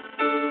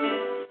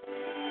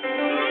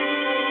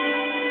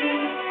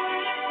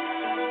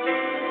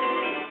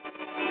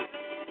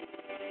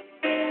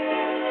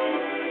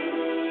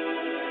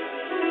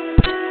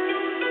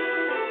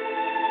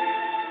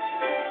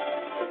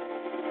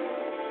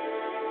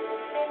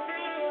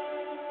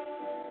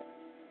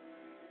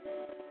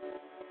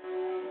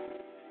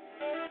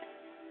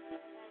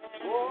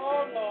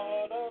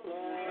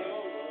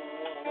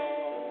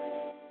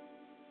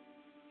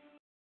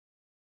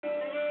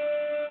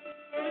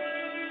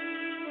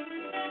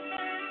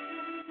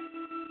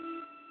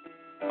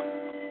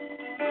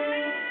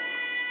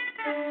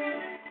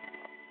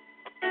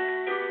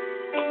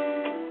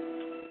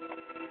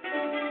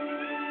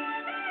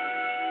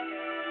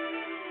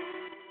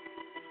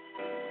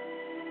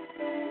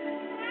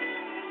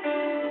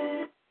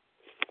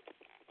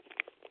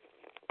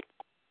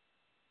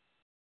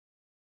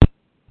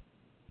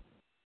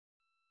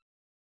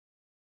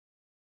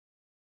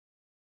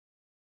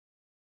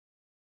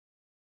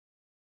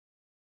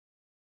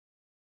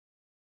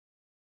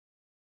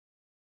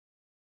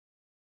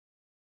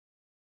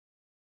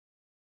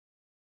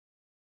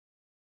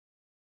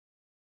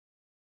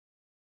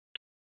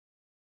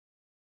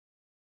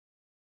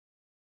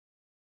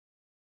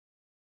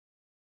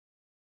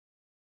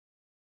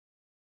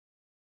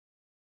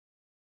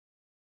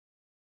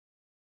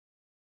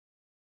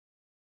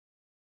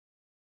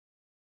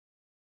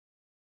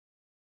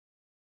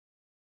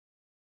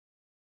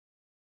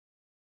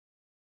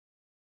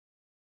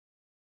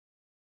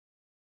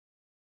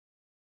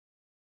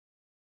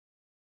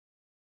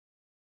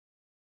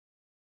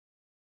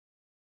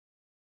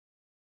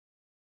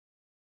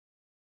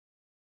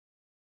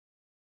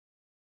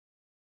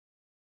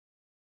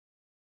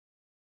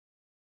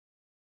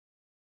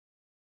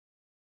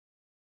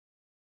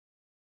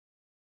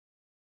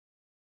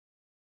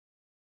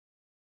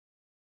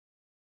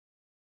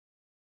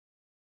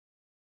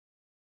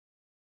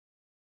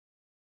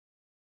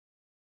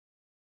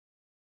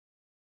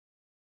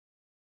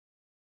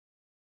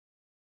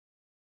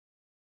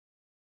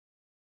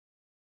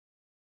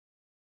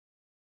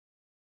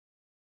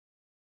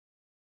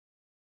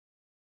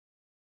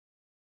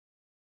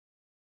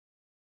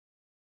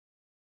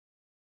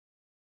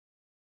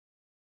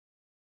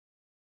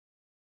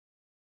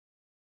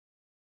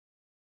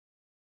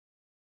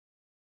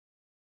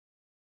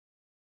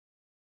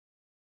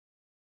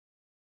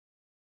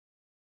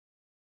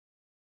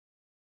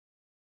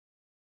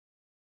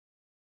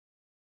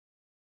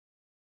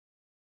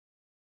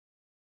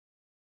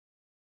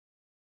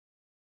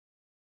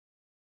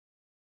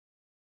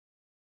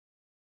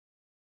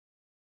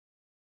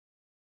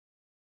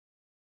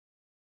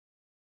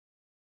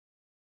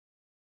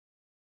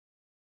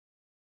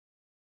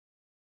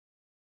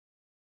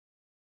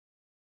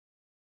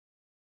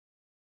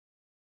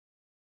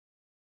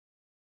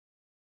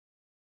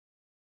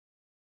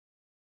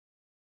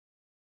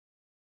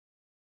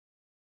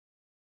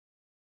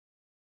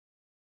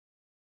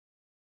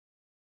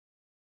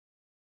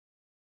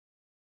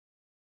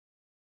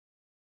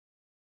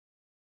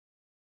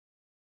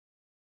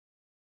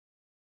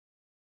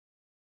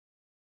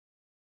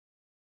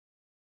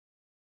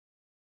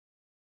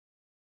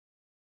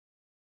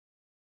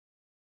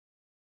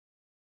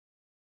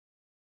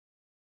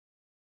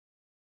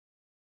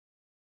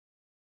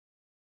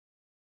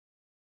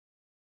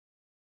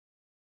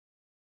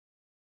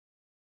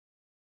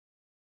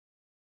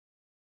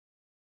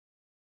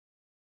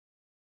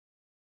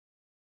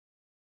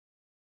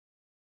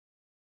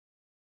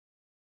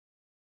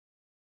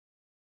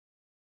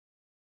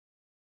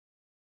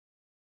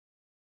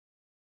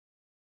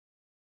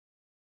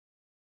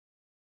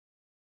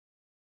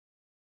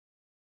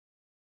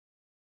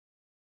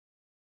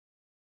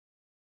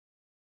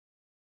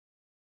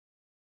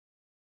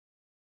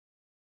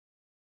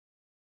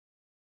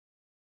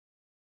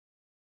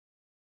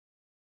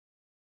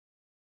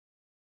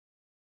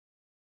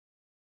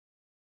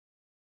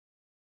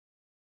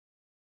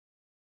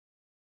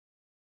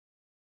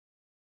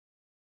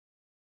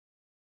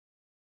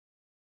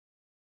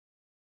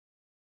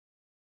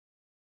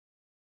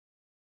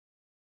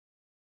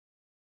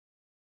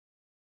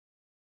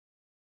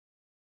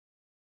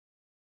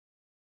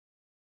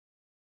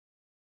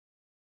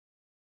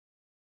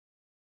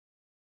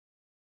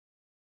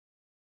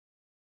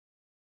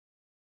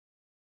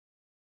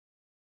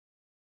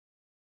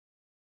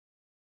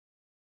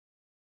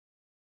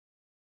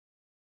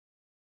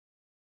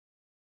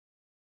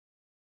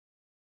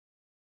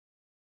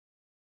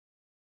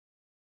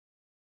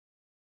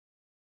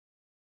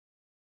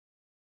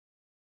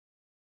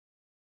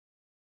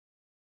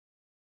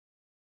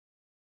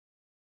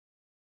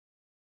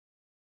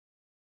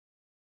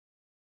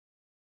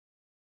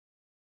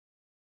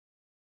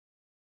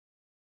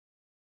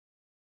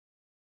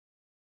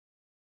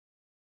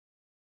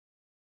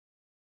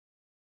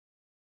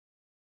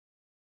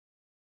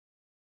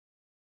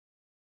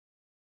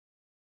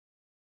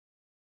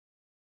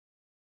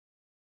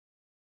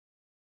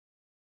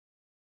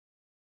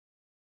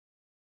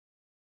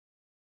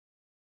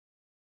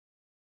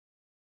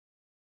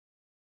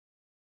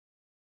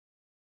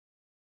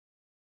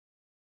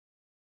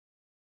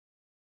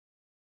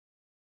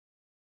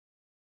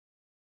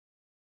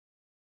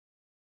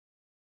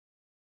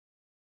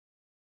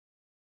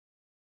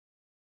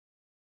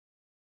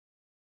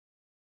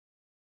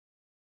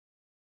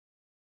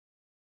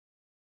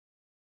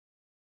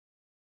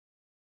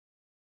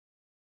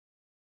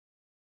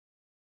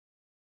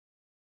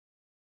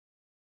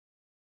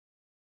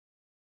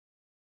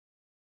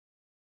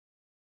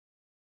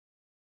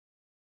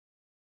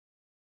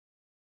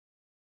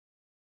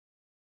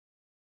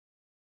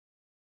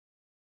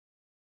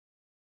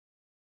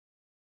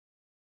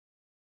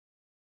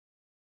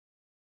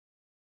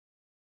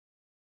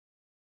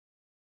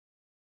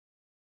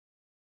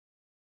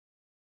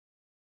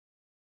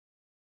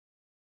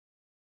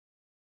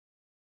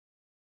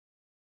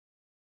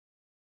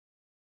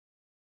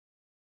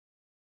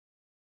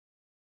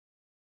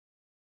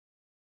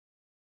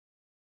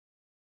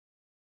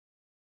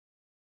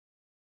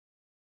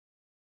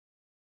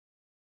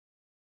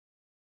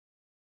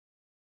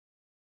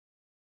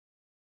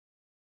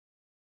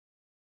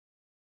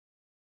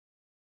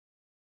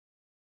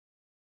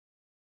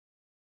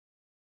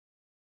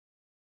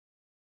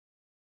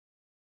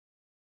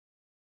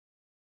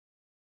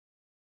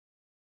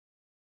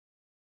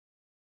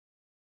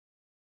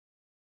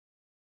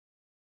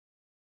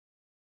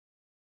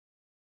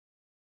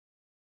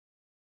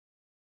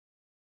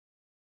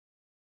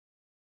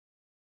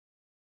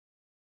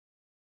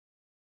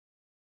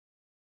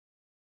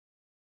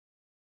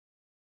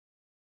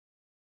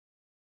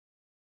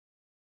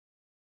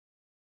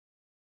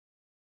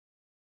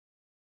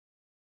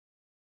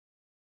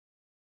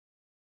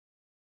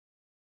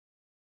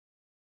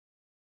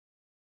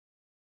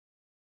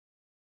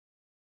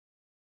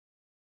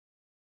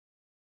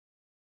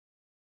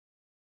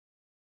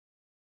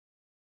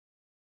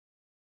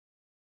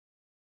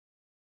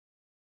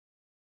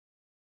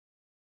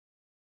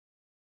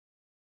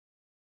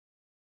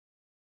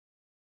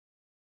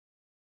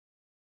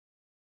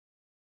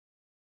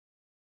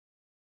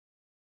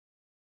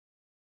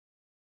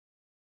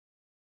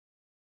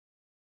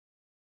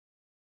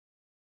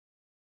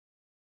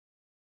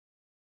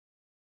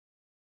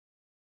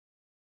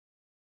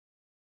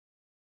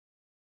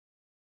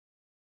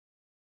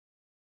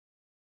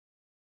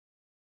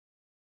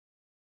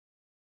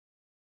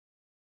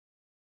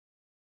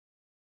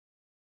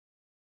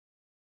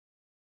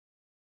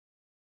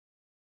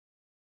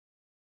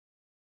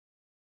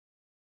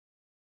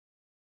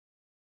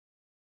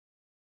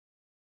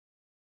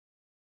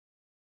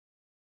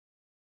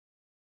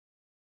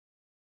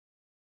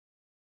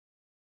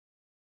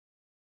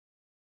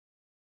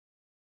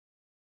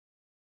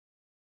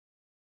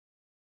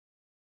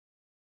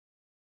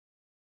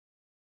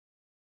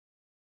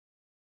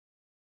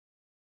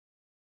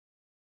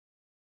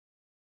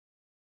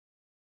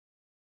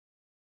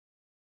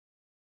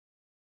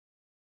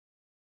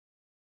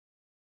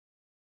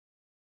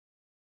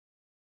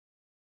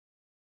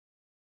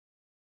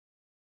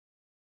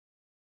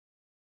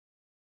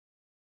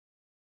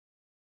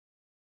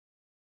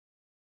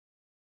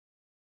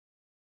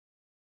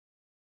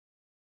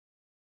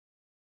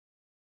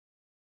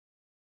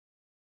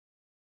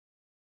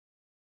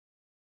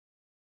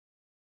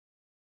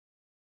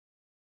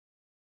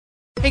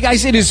 Hey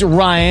guys, it is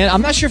Ryan.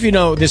 I'm not sure if you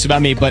know this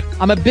about me, but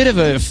I'm a bit of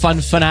a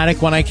fun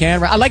fanatic when I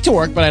can. I like to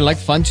work, but I like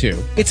fun too.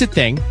 It's a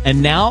thing.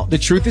 And now the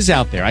truth is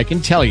out there. I can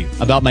tell you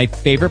about my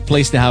favorite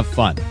place to have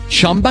fun.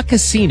 Chumba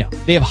Casino.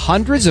 They have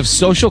hundreds of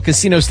social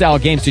casino style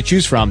games to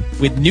choose from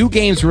with new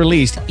games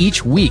released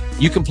each week.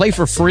 You can play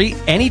for free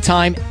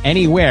anytime,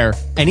 anywhere.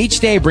 And each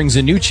day brings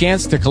a new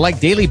chance to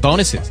collect daily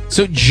bonuses.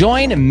 So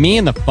join me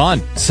in the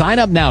fun. Sign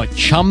up now at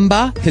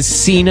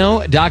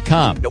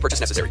ChumbaCasino.com. No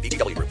purchase necessary.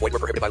 VGW Group. Void where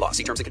prohibited by law.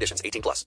 See terms and conditions. 18+.